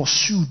is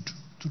pursued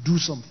to do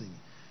something.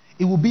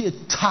 It will be a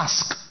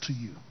task to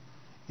you.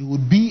 It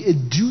would be a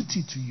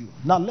duty to you.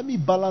 Now let me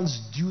balance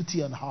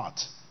duty and heart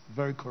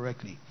very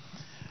correctly.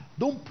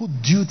 Don't put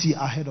duty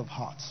ahead of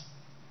heart.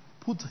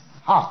 Put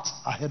heart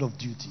ahead of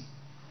duty.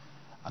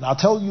 And I'll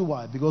tell you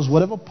why. Because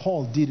whatever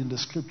Paul did in the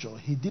scripture,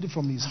 he did it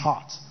from his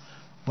heart.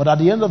 But at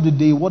the end of the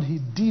day, what he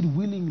did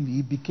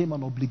willingly became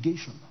an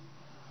obligation.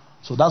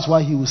 So that's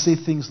why he would say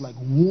things like,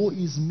 woe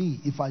is me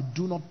if I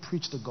do not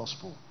preach the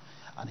gospel.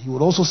 And he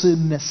would also say,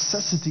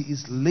 necessity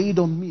is laid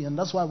on me. And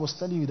that's why I was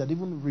telling you that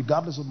even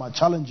regardless of my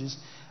challenges,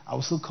 I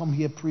will still come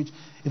here preach.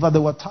 In fact,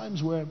 there were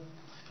times where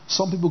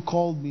some people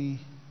called me,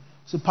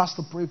 said,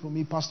 Pastor, pray for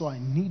me. Pastor, I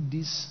need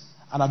this.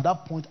 And at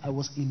that point, I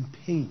was in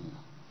pain.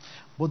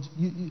 But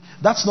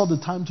that's not the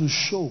time to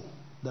show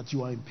that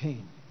you are in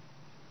pain.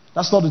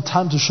 That's not the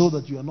time to show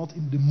that you are not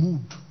in the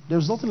mood.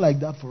 There's nothing like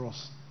that for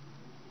us.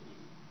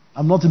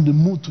 I'm not in the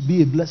mood to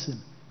be a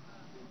blessing.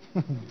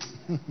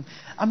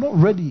 I'm not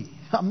ready.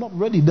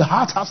 The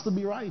heart has to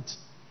be right.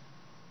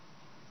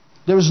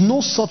 There is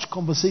no such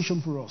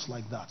conversation for us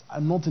like that.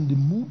 I'm not in the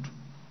mood.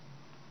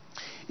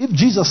 If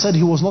Jesus said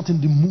he was not in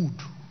the mood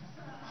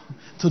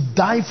to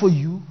die for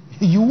you,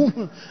 you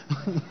won't.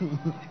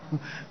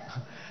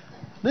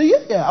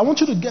 Yeah, I want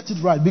you to get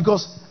it right,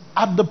 because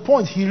at the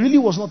point he really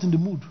was not in the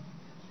mood.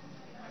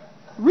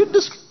 Read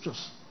the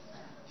scriptures.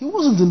 He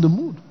wasn't in the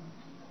mood.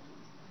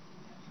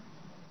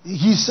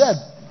 He said,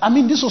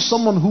 this was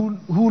someone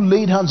who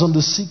laid hands on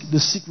the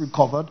sick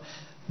recovered.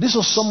 This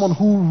was someone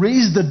who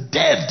raised the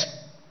dead.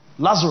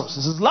 Lazarus.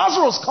 He says,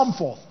 Lazarus, come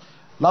forth.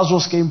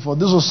 Lazarus came forth.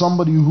 This was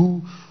somebody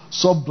who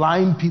saw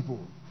blind people.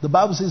 The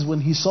Bible says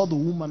when he saw the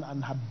woman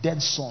and her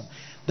dead son,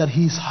 that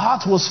his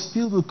heart was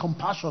filled with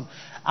compassion,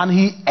 and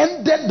he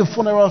ended the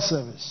funeral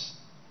service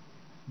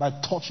by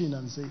touching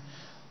and saying,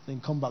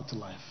 come back to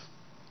life.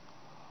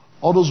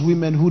 All those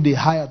women who they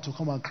hired to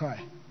come and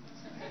cry.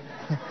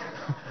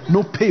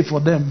 No pay for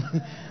them.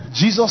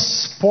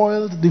 Jesus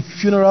spoiled the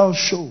funeral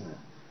show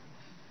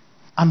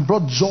and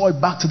brought joy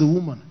back to the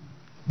woman.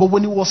 But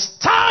when it was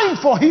time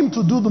for him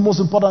to do the most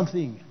important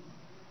thing,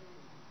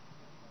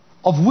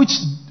 of which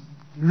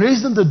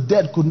raising the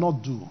dead could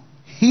not do,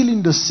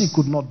 healing the sick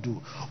could not do,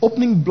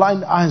 opening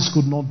blind eyes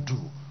could not do,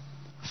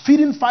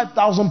 feeding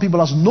 5,000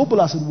 people, as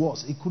noble as it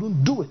was, it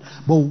couldn't do it.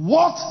 But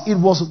what it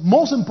was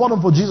most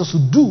important for Jesus to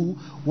do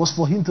was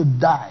for him to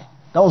die.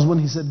 That was when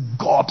he said,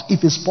 God,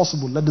 if it's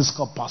possible, let this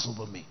cup pass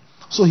over me.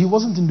 So he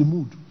wasn't in the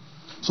mood.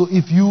 So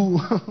if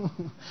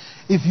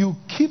you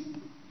keep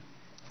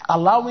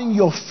allowing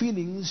your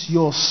feelings,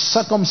 your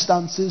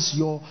circumstances,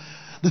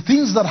 the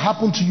things that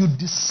happen to you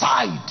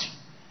decide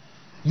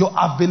your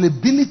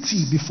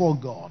availability before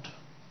God,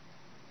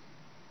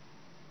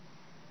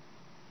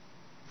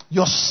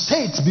 your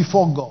state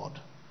before God,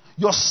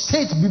 your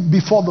state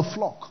before the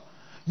flock,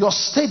 your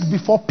state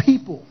before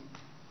people.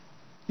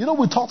 You know,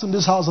 we talked in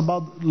this house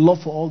about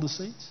love for all the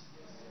saints.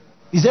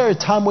 Is there a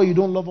time where you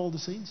don't love all the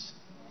saints?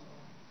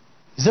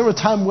 Is there a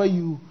time where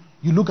you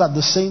look at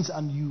the saints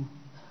and you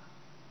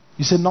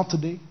say, not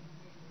today?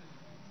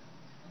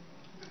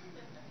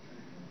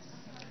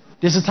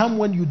 There's a time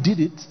when you did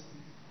it,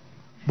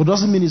 but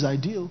doesn't mean it's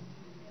ideal.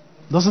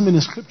 Doesn't mean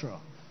it's scriptural.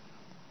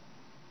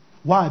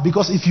 Why?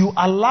 Because if you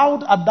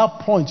allowed at that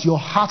point your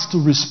heart to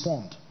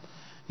respond,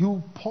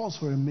 you pause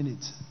for a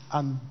minute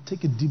and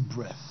take a deep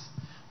breath.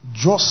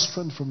 Draw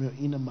strength from your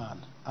inner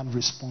man and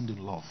respond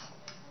in love.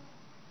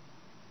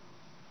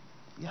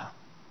 Yeah.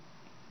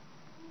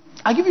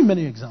 I give you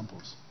many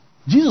examples.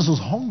 Jesus was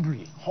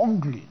hungry.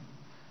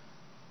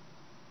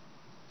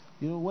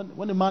 You know,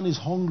 when a man is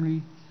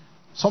hungry,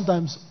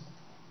 sometimes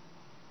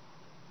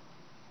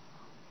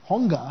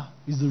hunger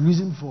is the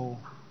reason for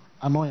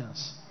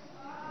annoyance.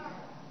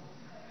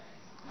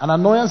 And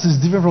annoyance is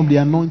different from the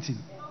anointing.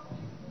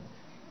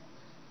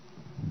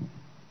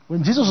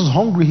 When Jesus was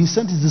hungry, he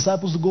sent his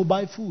disciples to go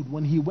buy food.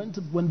 When they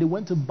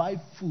went to buy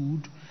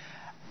food,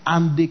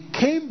 and they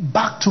came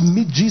back to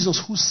meet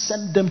Jesus, who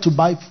sent them to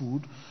buy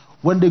food,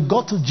 when they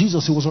got to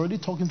Jesus, he was already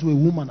talking to a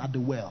woman at the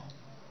well.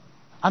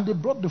 And they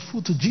brought the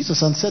food to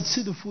Jesus and said,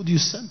 see the food you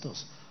sent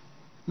us.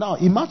 Now,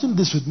 imagine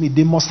this with me.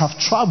 They must have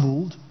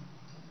traveled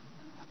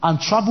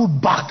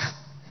back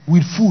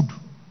with food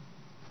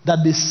that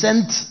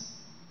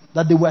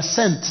they were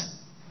sent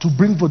to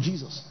bring for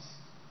Jesus.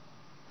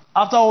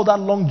 After all that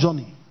long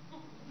journey,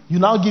 you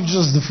now give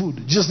Jesus the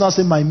food. Jesus now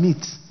say, my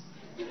meat.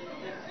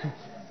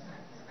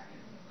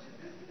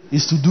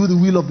 is to do the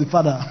will of the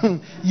Father.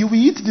 You will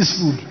eat this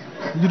food.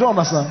 You don't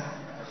understand?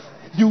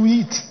 You will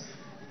eat.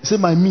 He said,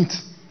 my meat.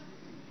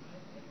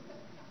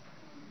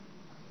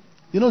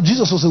 You know,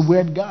 Jesus was a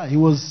weird guy. He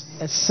was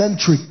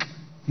eccentric.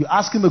 You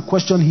ask him a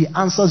question, he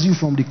answers you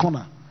from the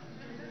corner.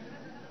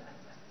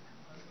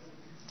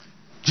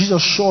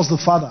 Jesus shows the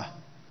Father.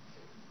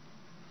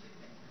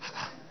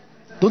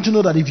 Don't you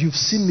know that if you've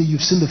seen me,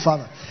 you've seen the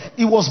Father?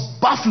 It was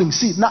baffling.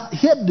 See, now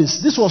hear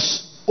this. This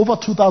was over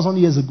 2,000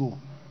 years ago.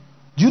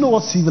 Do you know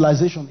what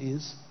civilization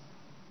is?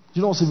 Do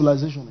you know what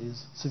civilization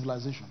is?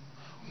 Civilization.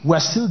 We're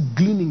still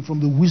gleaning from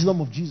the wisdom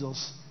of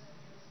Jesus,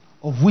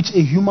 of which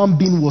a human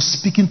being was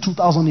speaking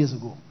 2,000 years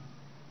ago.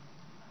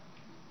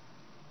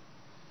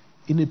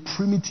 In a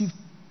primitive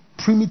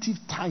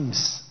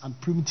times and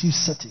primitive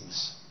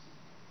settings.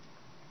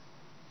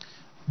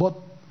 But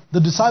the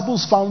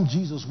disciples found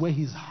Jesus where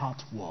his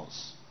heart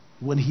was.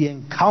 When he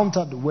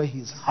encountered where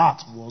his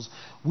heart was,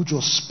 which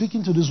was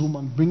speaking to this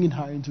woman, bringing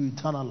her into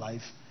eternal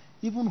life,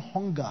 even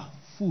hunger,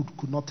 food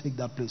could not take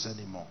that place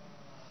anymore.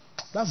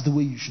 That's the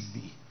way you should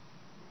be.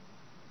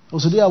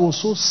 Also, today I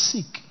was so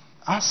sick.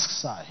 Ask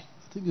Sai.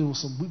 I think it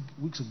was some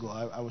weeks ago.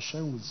 I was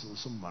sharing with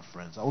some of my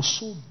friends. I was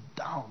so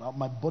down.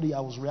 My body, I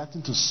was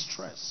reacting to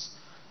stress.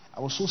 I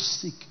was so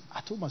sick.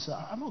 I told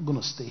myself, I'm not going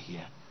to stay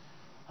here.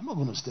 I'm not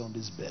going to stay on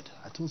this bed.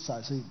 I told Sai,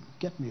 I said,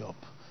 get me up.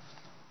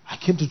 I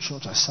came to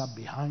church. I sat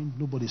behind.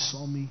 Nobody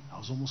saw me. I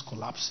was almost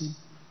collapsing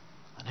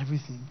and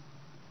everything.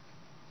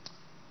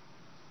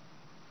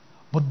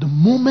 But the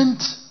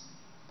moment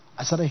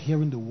I started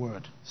hearing the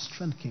word,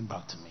 strength came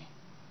back to me.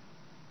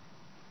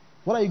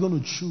 What are you going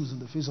to choose in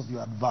the face of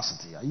your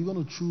adversity? Are you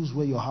going to choose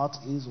where your heart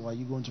is, or are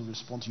you going to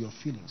respond to your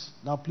feelings?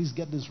 Now, please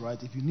get this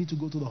right. If you need to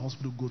go to the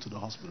hospital, go to the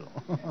hospital.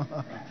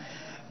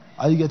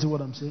 Are you getting what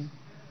I'm saying?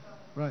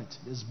 Right.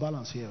 There's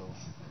balance here.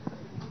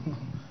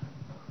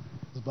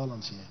 There's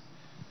balance here.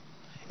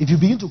 If you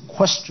begin to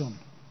question,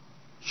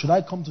 should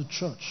I come to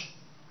church?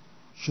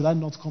 Should I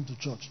not come to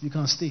church? You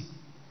can stay.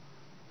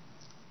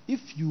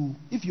 If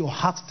your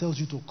heart tells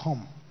you to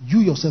come, you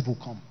yourself will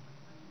come.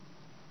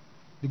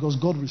 Because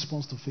God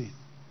responds to faith.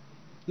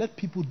 Let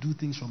people do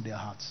things from their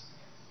hearts.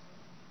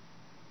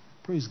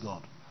 Praise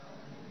God.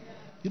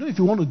 You know, if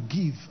you want to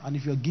give, and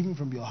if you're giving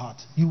from your heart,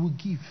 you will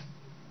give.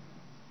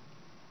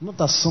 Not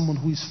as someone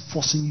who is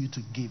forcing you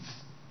to give.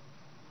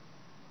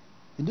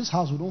 In this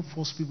house, we don't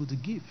force people to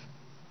give.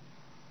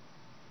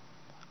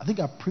 I think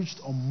I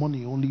preached on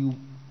money only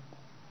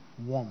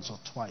once or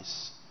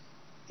twice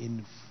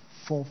in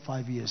 4 or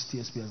 5 years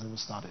TSP has ever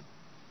started.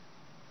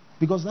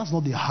 Because that's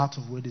not the heart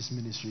of where this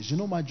ministry is. You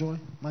know my joy?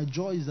 My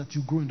joy is that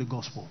you grow in the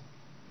gospel.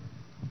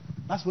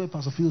 That's where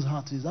Pastor Phil's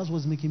heart is. That's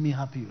what's making me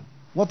happy.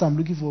 What I'm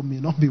looking for may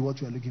not be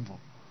what you are looking for.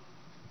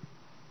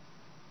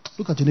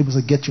 Look at your neighbor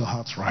and say, get your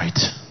hearts right.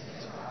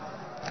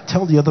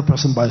 Tell the other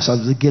person by yourself,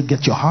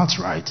 get your hearts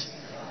right.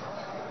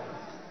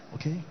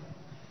 Okay?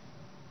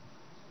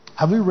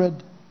 Have we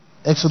read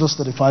Exodus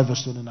 35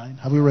 verse 29?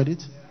 Have we read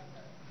it?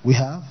 We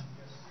have.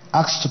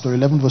 Acts chapter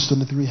 11 verse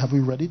 23. Have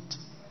we read it?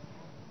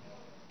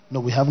 No,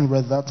 we haven't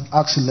read that.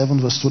 Acts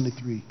 11 verse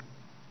 23.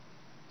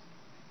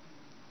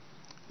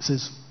 It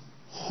says,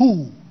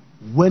 who,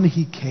 when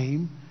he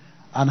came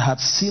and had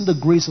seen the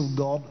grace of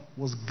God,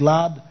 was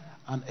glad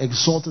and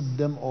exhorted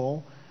them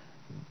all,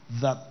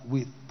 that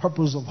with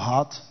purpose of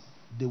heart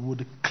they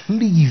would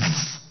cleave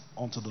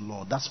unto the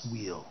Lord. That's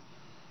will.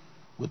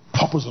 With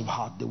purpose of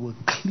heart they will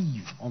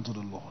cleave unto the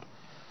Lord.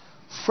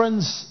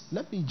 Friends,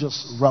 let me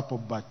just wrap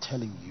up by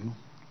telling you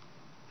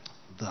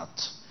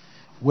that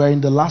we're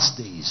in the last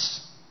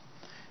days.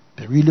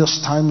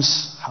 Perilous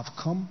times have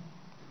come.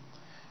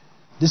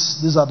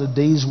 These are the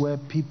days where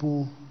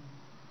people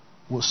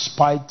will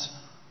spite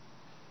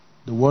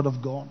the word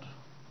of God.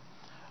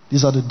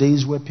 These are the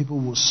days where people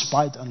will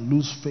spite and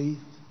lose faith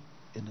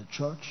in the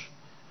church.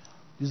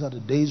 These are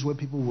the days where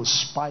people will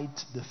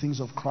spite the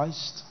things of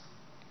Christ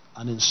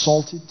and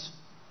insult it.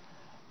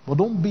 But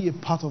don't be a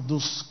part of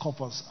those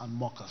scoffers and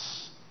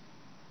mockers.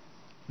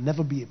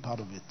 Never be a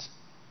part of it.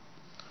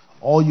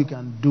 All you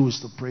can do is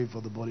to pray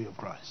for the body of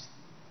Christ.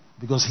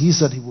 Because he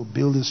said he will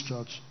build his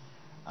church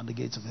and the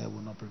gates of hell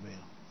will not prevail.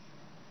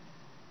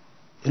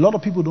 A lot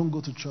of people don't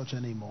go to church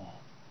anymore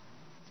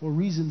for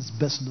reasons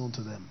best known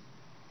to them.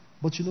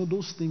 But you know,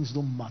 those things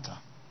don't matter.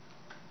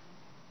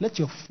 Let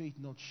your faith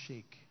not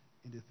shake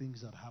in the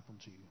things that happen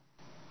to you.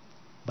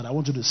 But I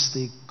want you to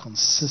stay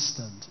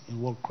consistent in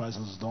what Christ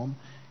has done.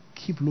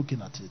 Keep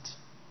looking at it.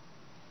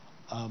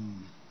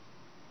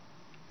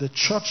 The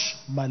church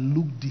might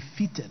look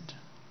defeated,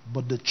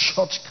 but the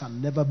church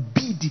can never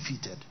be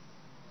defeated.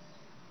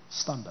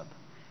 Standard.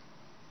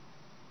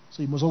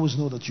 So you must always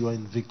know that you are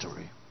in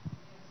victory.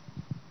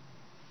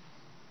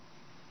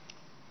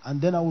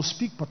 And then I will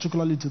speak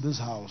particularly to this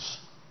house.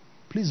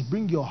 Please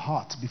bring your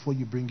heart before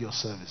you bring your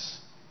service.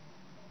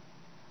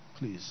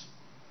 Please.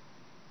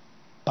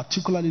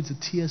 Particularly to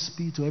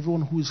TSP, to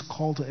everyone who is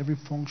called to every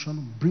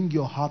function, bring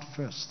your heart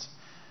first.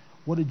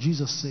 What did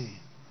Jesus say?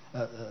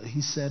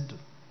 He said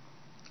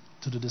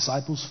to the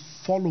disciples,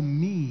 follow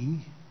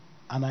me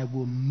and I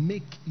will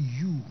make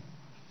you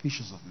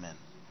fishers of men.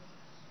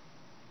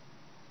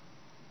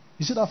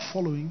 You see that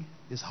following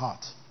is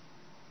heart.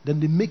 Then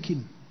the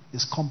making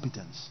is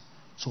competence.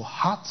 So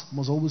heart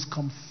must always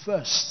come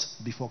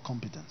first before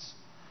competence.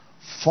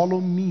 Follow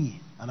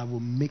me and I will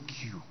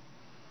make you.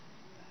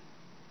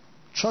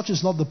 Church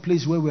is not the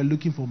place where we're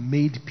looking for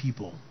made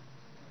people.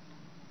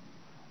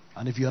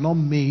 And if you're not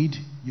made,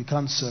 you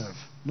can't serve.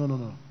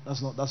 No.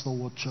 That's not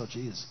what church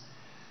is.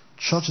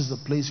 Church is the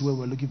place where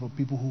we're looking for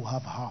people who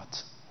have heart,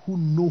 who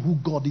know who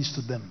God is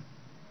to them,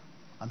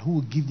 and who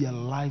will give their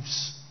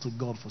lives to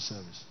God for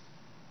service.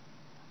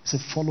 He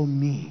said, follow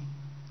me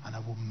and I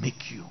will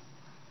make you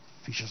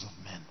fishers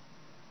of men.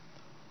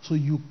 So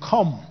you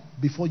come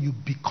before you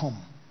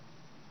become.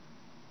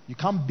 You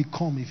can't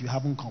become if you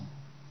haven't come.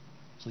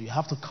 So you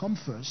have to come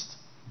first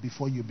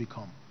before you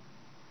become.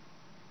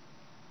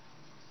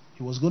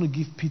 He was going to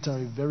give Peter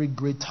a very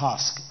great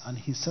task, and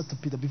he said to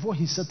Peter, before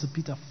he said to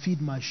Peter, feed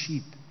my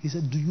sheep, he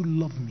said, do you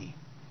love me?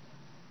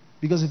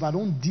 Because if I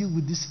don't deal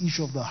with this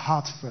issue of the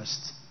heart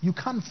first, you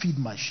can't feed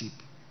my sheep.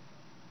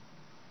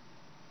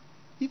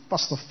 If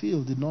Pastor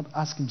Phil did not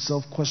ask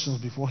himself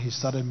questions before he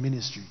started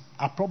ministry,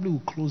 I probably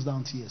would close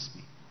down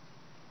TSP.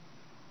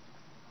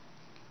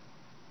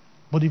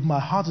 But if my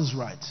heart is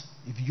right,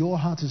 if your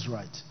heart is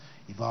right,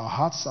 if our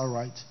hearts are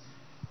right,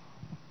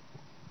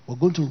 we're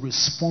going to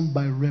respond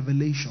by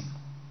revelation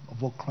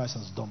of what Christ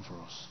has done for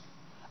us.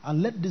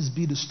 And let this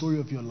be the story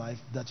of your life,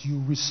 that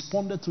you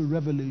responded to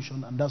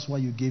revelation and that's why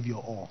you gave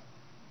your all.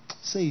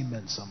 Say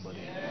amen, somebody.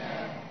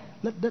 Yeah.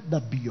 Let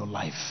that be your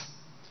life.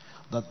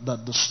 That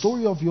the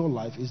story of your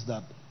life is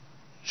that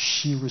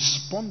she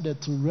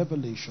responded to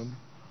revelation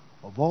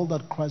of all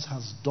that Christ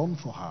has done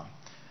for her.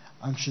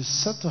 And she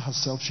said to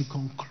herself, she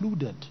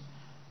concluded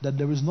that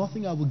there is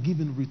nothing I will give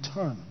in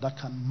return that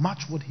can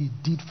match what he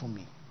did for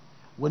me.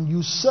 When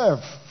you serve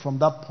from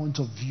that point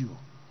of view,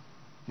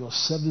 your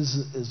service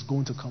is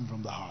going to come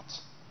from the heart.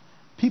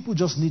 People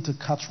just need to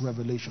catch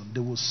revelation.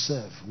 They will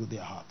serve with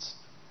their hearts.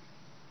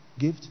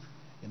 Gift,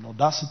 in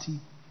audacity.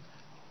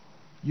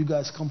 You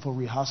guys come for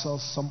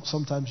rehearsals.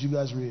 Sometimes you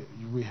guys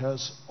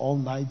rehearse all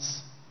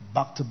nights,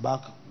 back to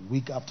back,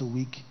 week after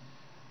week.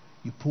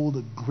 You pulled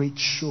a great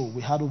show.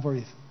 We had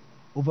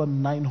over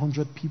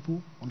 900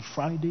 people on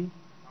Friday.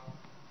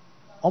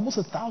 Almost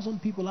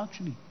 1,000 people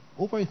actually.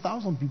 Over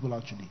 1,000 people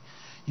actually.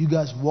 You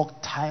guys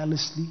worked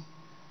tirelessly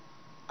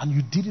and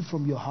you did it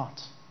from your heart.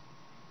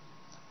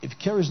 If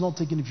care is not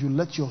taken, if you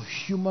let your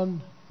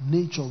human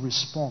nature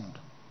respond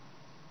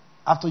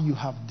after you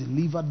have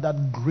delivered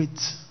that great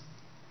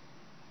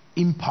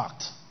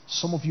impact,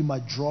 some of you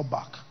might draw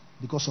back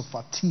because of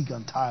fatigue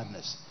and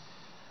tiredness.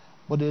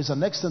 But there is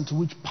an extent to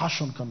which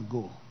passion can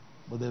go.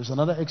 But there is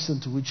another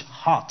extent to which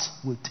heart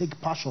will take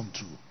passion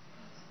to.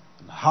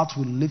 And heart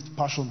will lift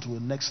passion to a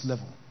next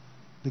level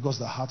because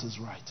the heart is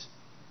right.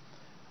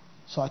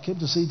 So I came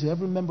to say to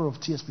every member of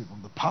TSP,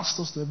 from the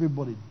pastors to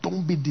everybody,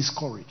 don't be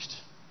discouraged.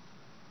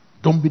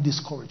 Don't be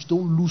discouraged.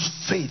 Don't lose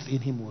faith in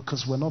him,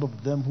 because we're not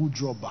of them who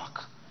draw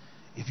back.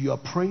 If you are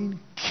praying,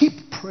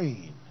 keep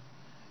praying.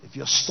 If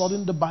you're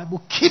studying the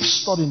Bible, keep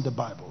studying the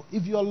Bible.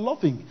 If you are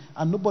loving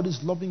and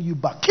nobody's loving you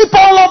back, keep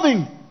on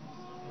loving.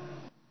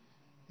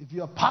 If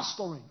you are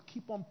pastoring,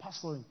 keep on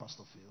pastoring,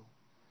 Pastor Phil.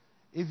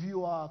 If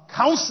you are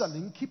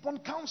counseling, keep on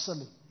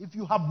counseling. If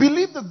you have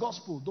believed the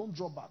gospel, don't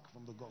draw back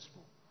from the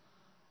gospel.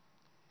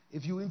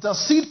 If you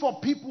intercede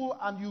for people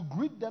and you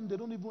greet them, they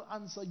don't even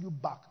answer you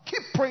back. Keep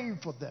praying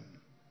for them.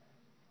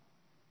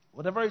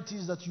 Whatever it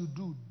is that you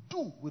do,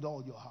 do with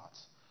all your heart.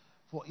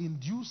 For in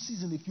due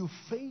season, if you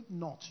faint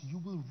not, you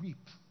will reap.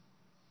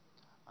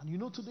 And you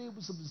know today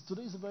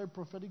is a very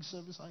prophetic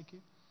service, IK.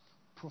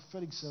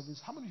 Prophetic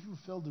service. How many of you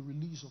felt the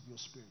release of your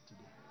spirit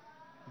today?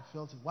 You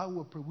felt it. While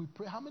we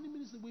pray. How many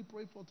minutes did we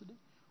pray for today?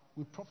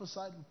 We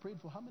prophesied, we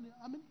prayed for how many?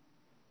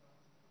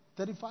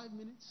 35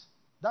 minutes?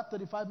 That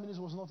 35 minutes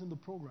was not in the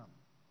program.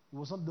 It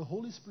was not. The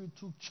Holy Spirit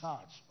took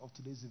charge of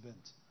today's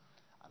event.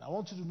 And I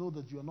want you to know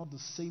that you are not the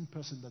same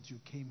person that you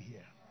came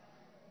here.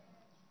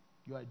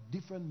 You are a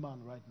different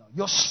man right now.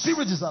 Your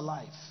spirit is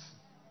alive.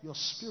 Your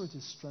spirit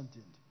is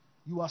strengthened.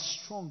 You are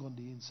strong on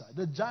the inside.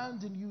 The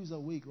giant in you is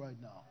awake right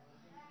now.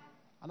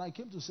 And I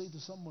came to say to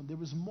someone,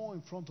 there is more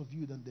in front of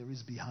you than there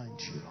is behind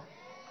you.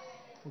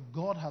 For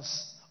God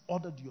has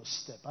ordered your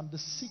step. And the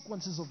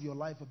sequences of your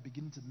life are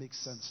beginning to make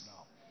sense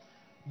now.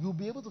 You'll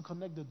be able to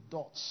connect the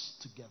dots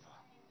together.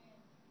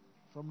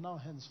 From now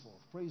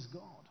henceforth. Praise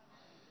God.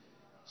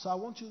 So I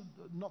want you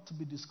not to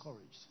be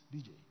discouraged,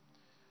 DJ.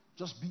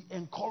 Just be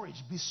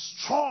encouraged. Be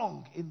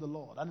strong in the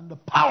Lord and in the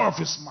power of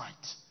his might.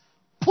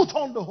 Put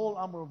on the whole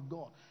armor of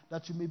God,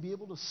 that you may be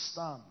able to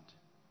stand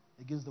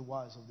against the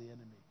wiles of the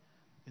enemy.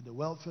 In the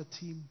welfare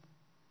team,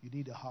 you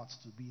need a heart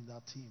to be in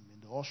that team.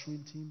 In the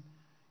ushering team,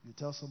 you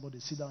tell somebody,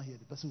 sit down here.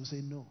 The person will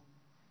say no.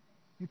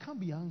 You can't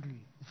be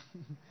angry.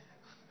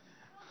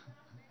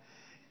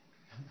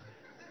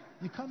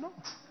 You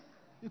cannot.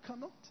 You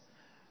cannot.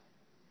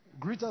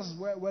 Greeters,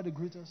 where the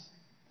greeters?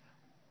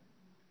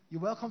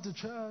 You're welcome to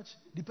church.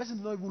 The person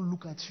did not even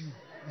look at you.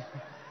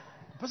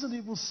 The person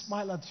didn't even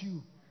smile at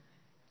you.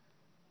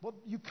 But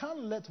you can't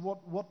let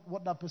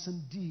what that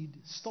person did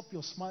stop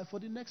your smile for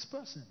the next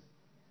person.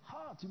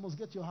 Heart, you must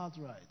get your heart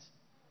right.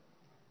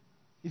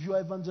 If you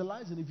are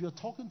evangelizing, if you're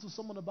talking to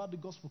someone about the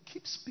gospel,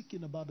 keep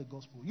speaking about the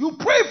gospel. You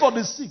pray for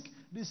the sick.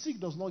 The sick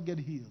does not get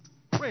healed.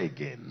 Pray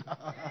again.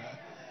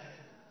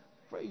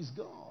 Praise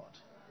God.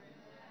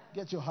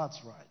 Get your hearts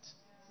right.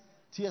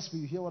 TSP,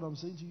 you hear what I'm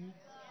saying to you?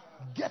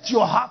 Get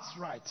your hearts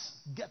right.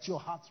 Get your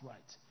hearts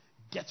right.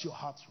 Get your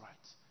hearts right.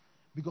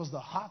 Because the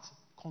heart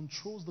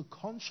controls the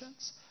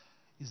conscience,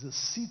 is the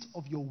seat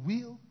of your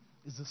will,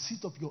 is the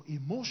seat of your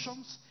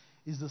emotions,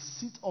 is the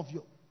seat of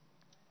your...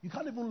 You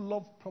can't even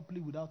love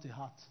properly without a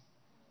heart.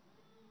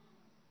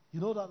 You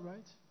know that,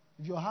 right?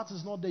 If your heart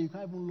is not there, you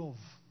can't even love.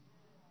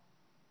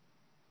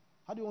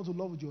 How do you want to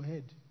love with your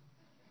head?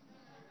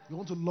 You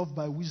want to love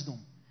by wisdom.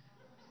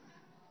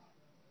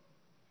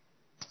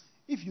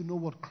 If you know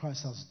what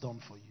Christ has done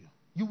for you,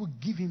 you will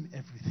give him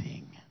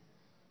everything.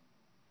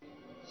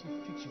 So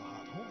fix your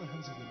heart. Hold the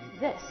hands of your neighbor.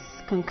 This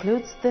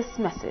concludes this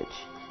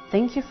message.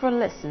 Thank you for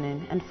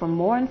listening, and for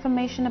more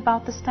information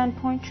about the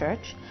Standpoint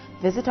Church,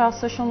 visit our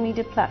social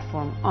media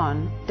platform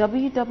on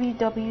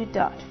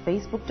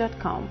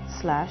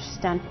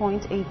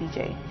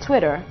www.facebook.com/standpointabj,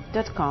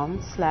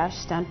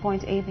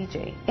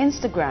 twitter.com/standpointabj,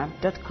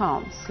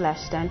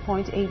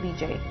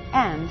 instagram.com/standpointabj,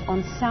 and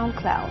on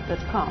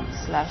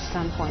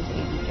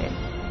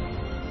soundcloud.com/standpointabj.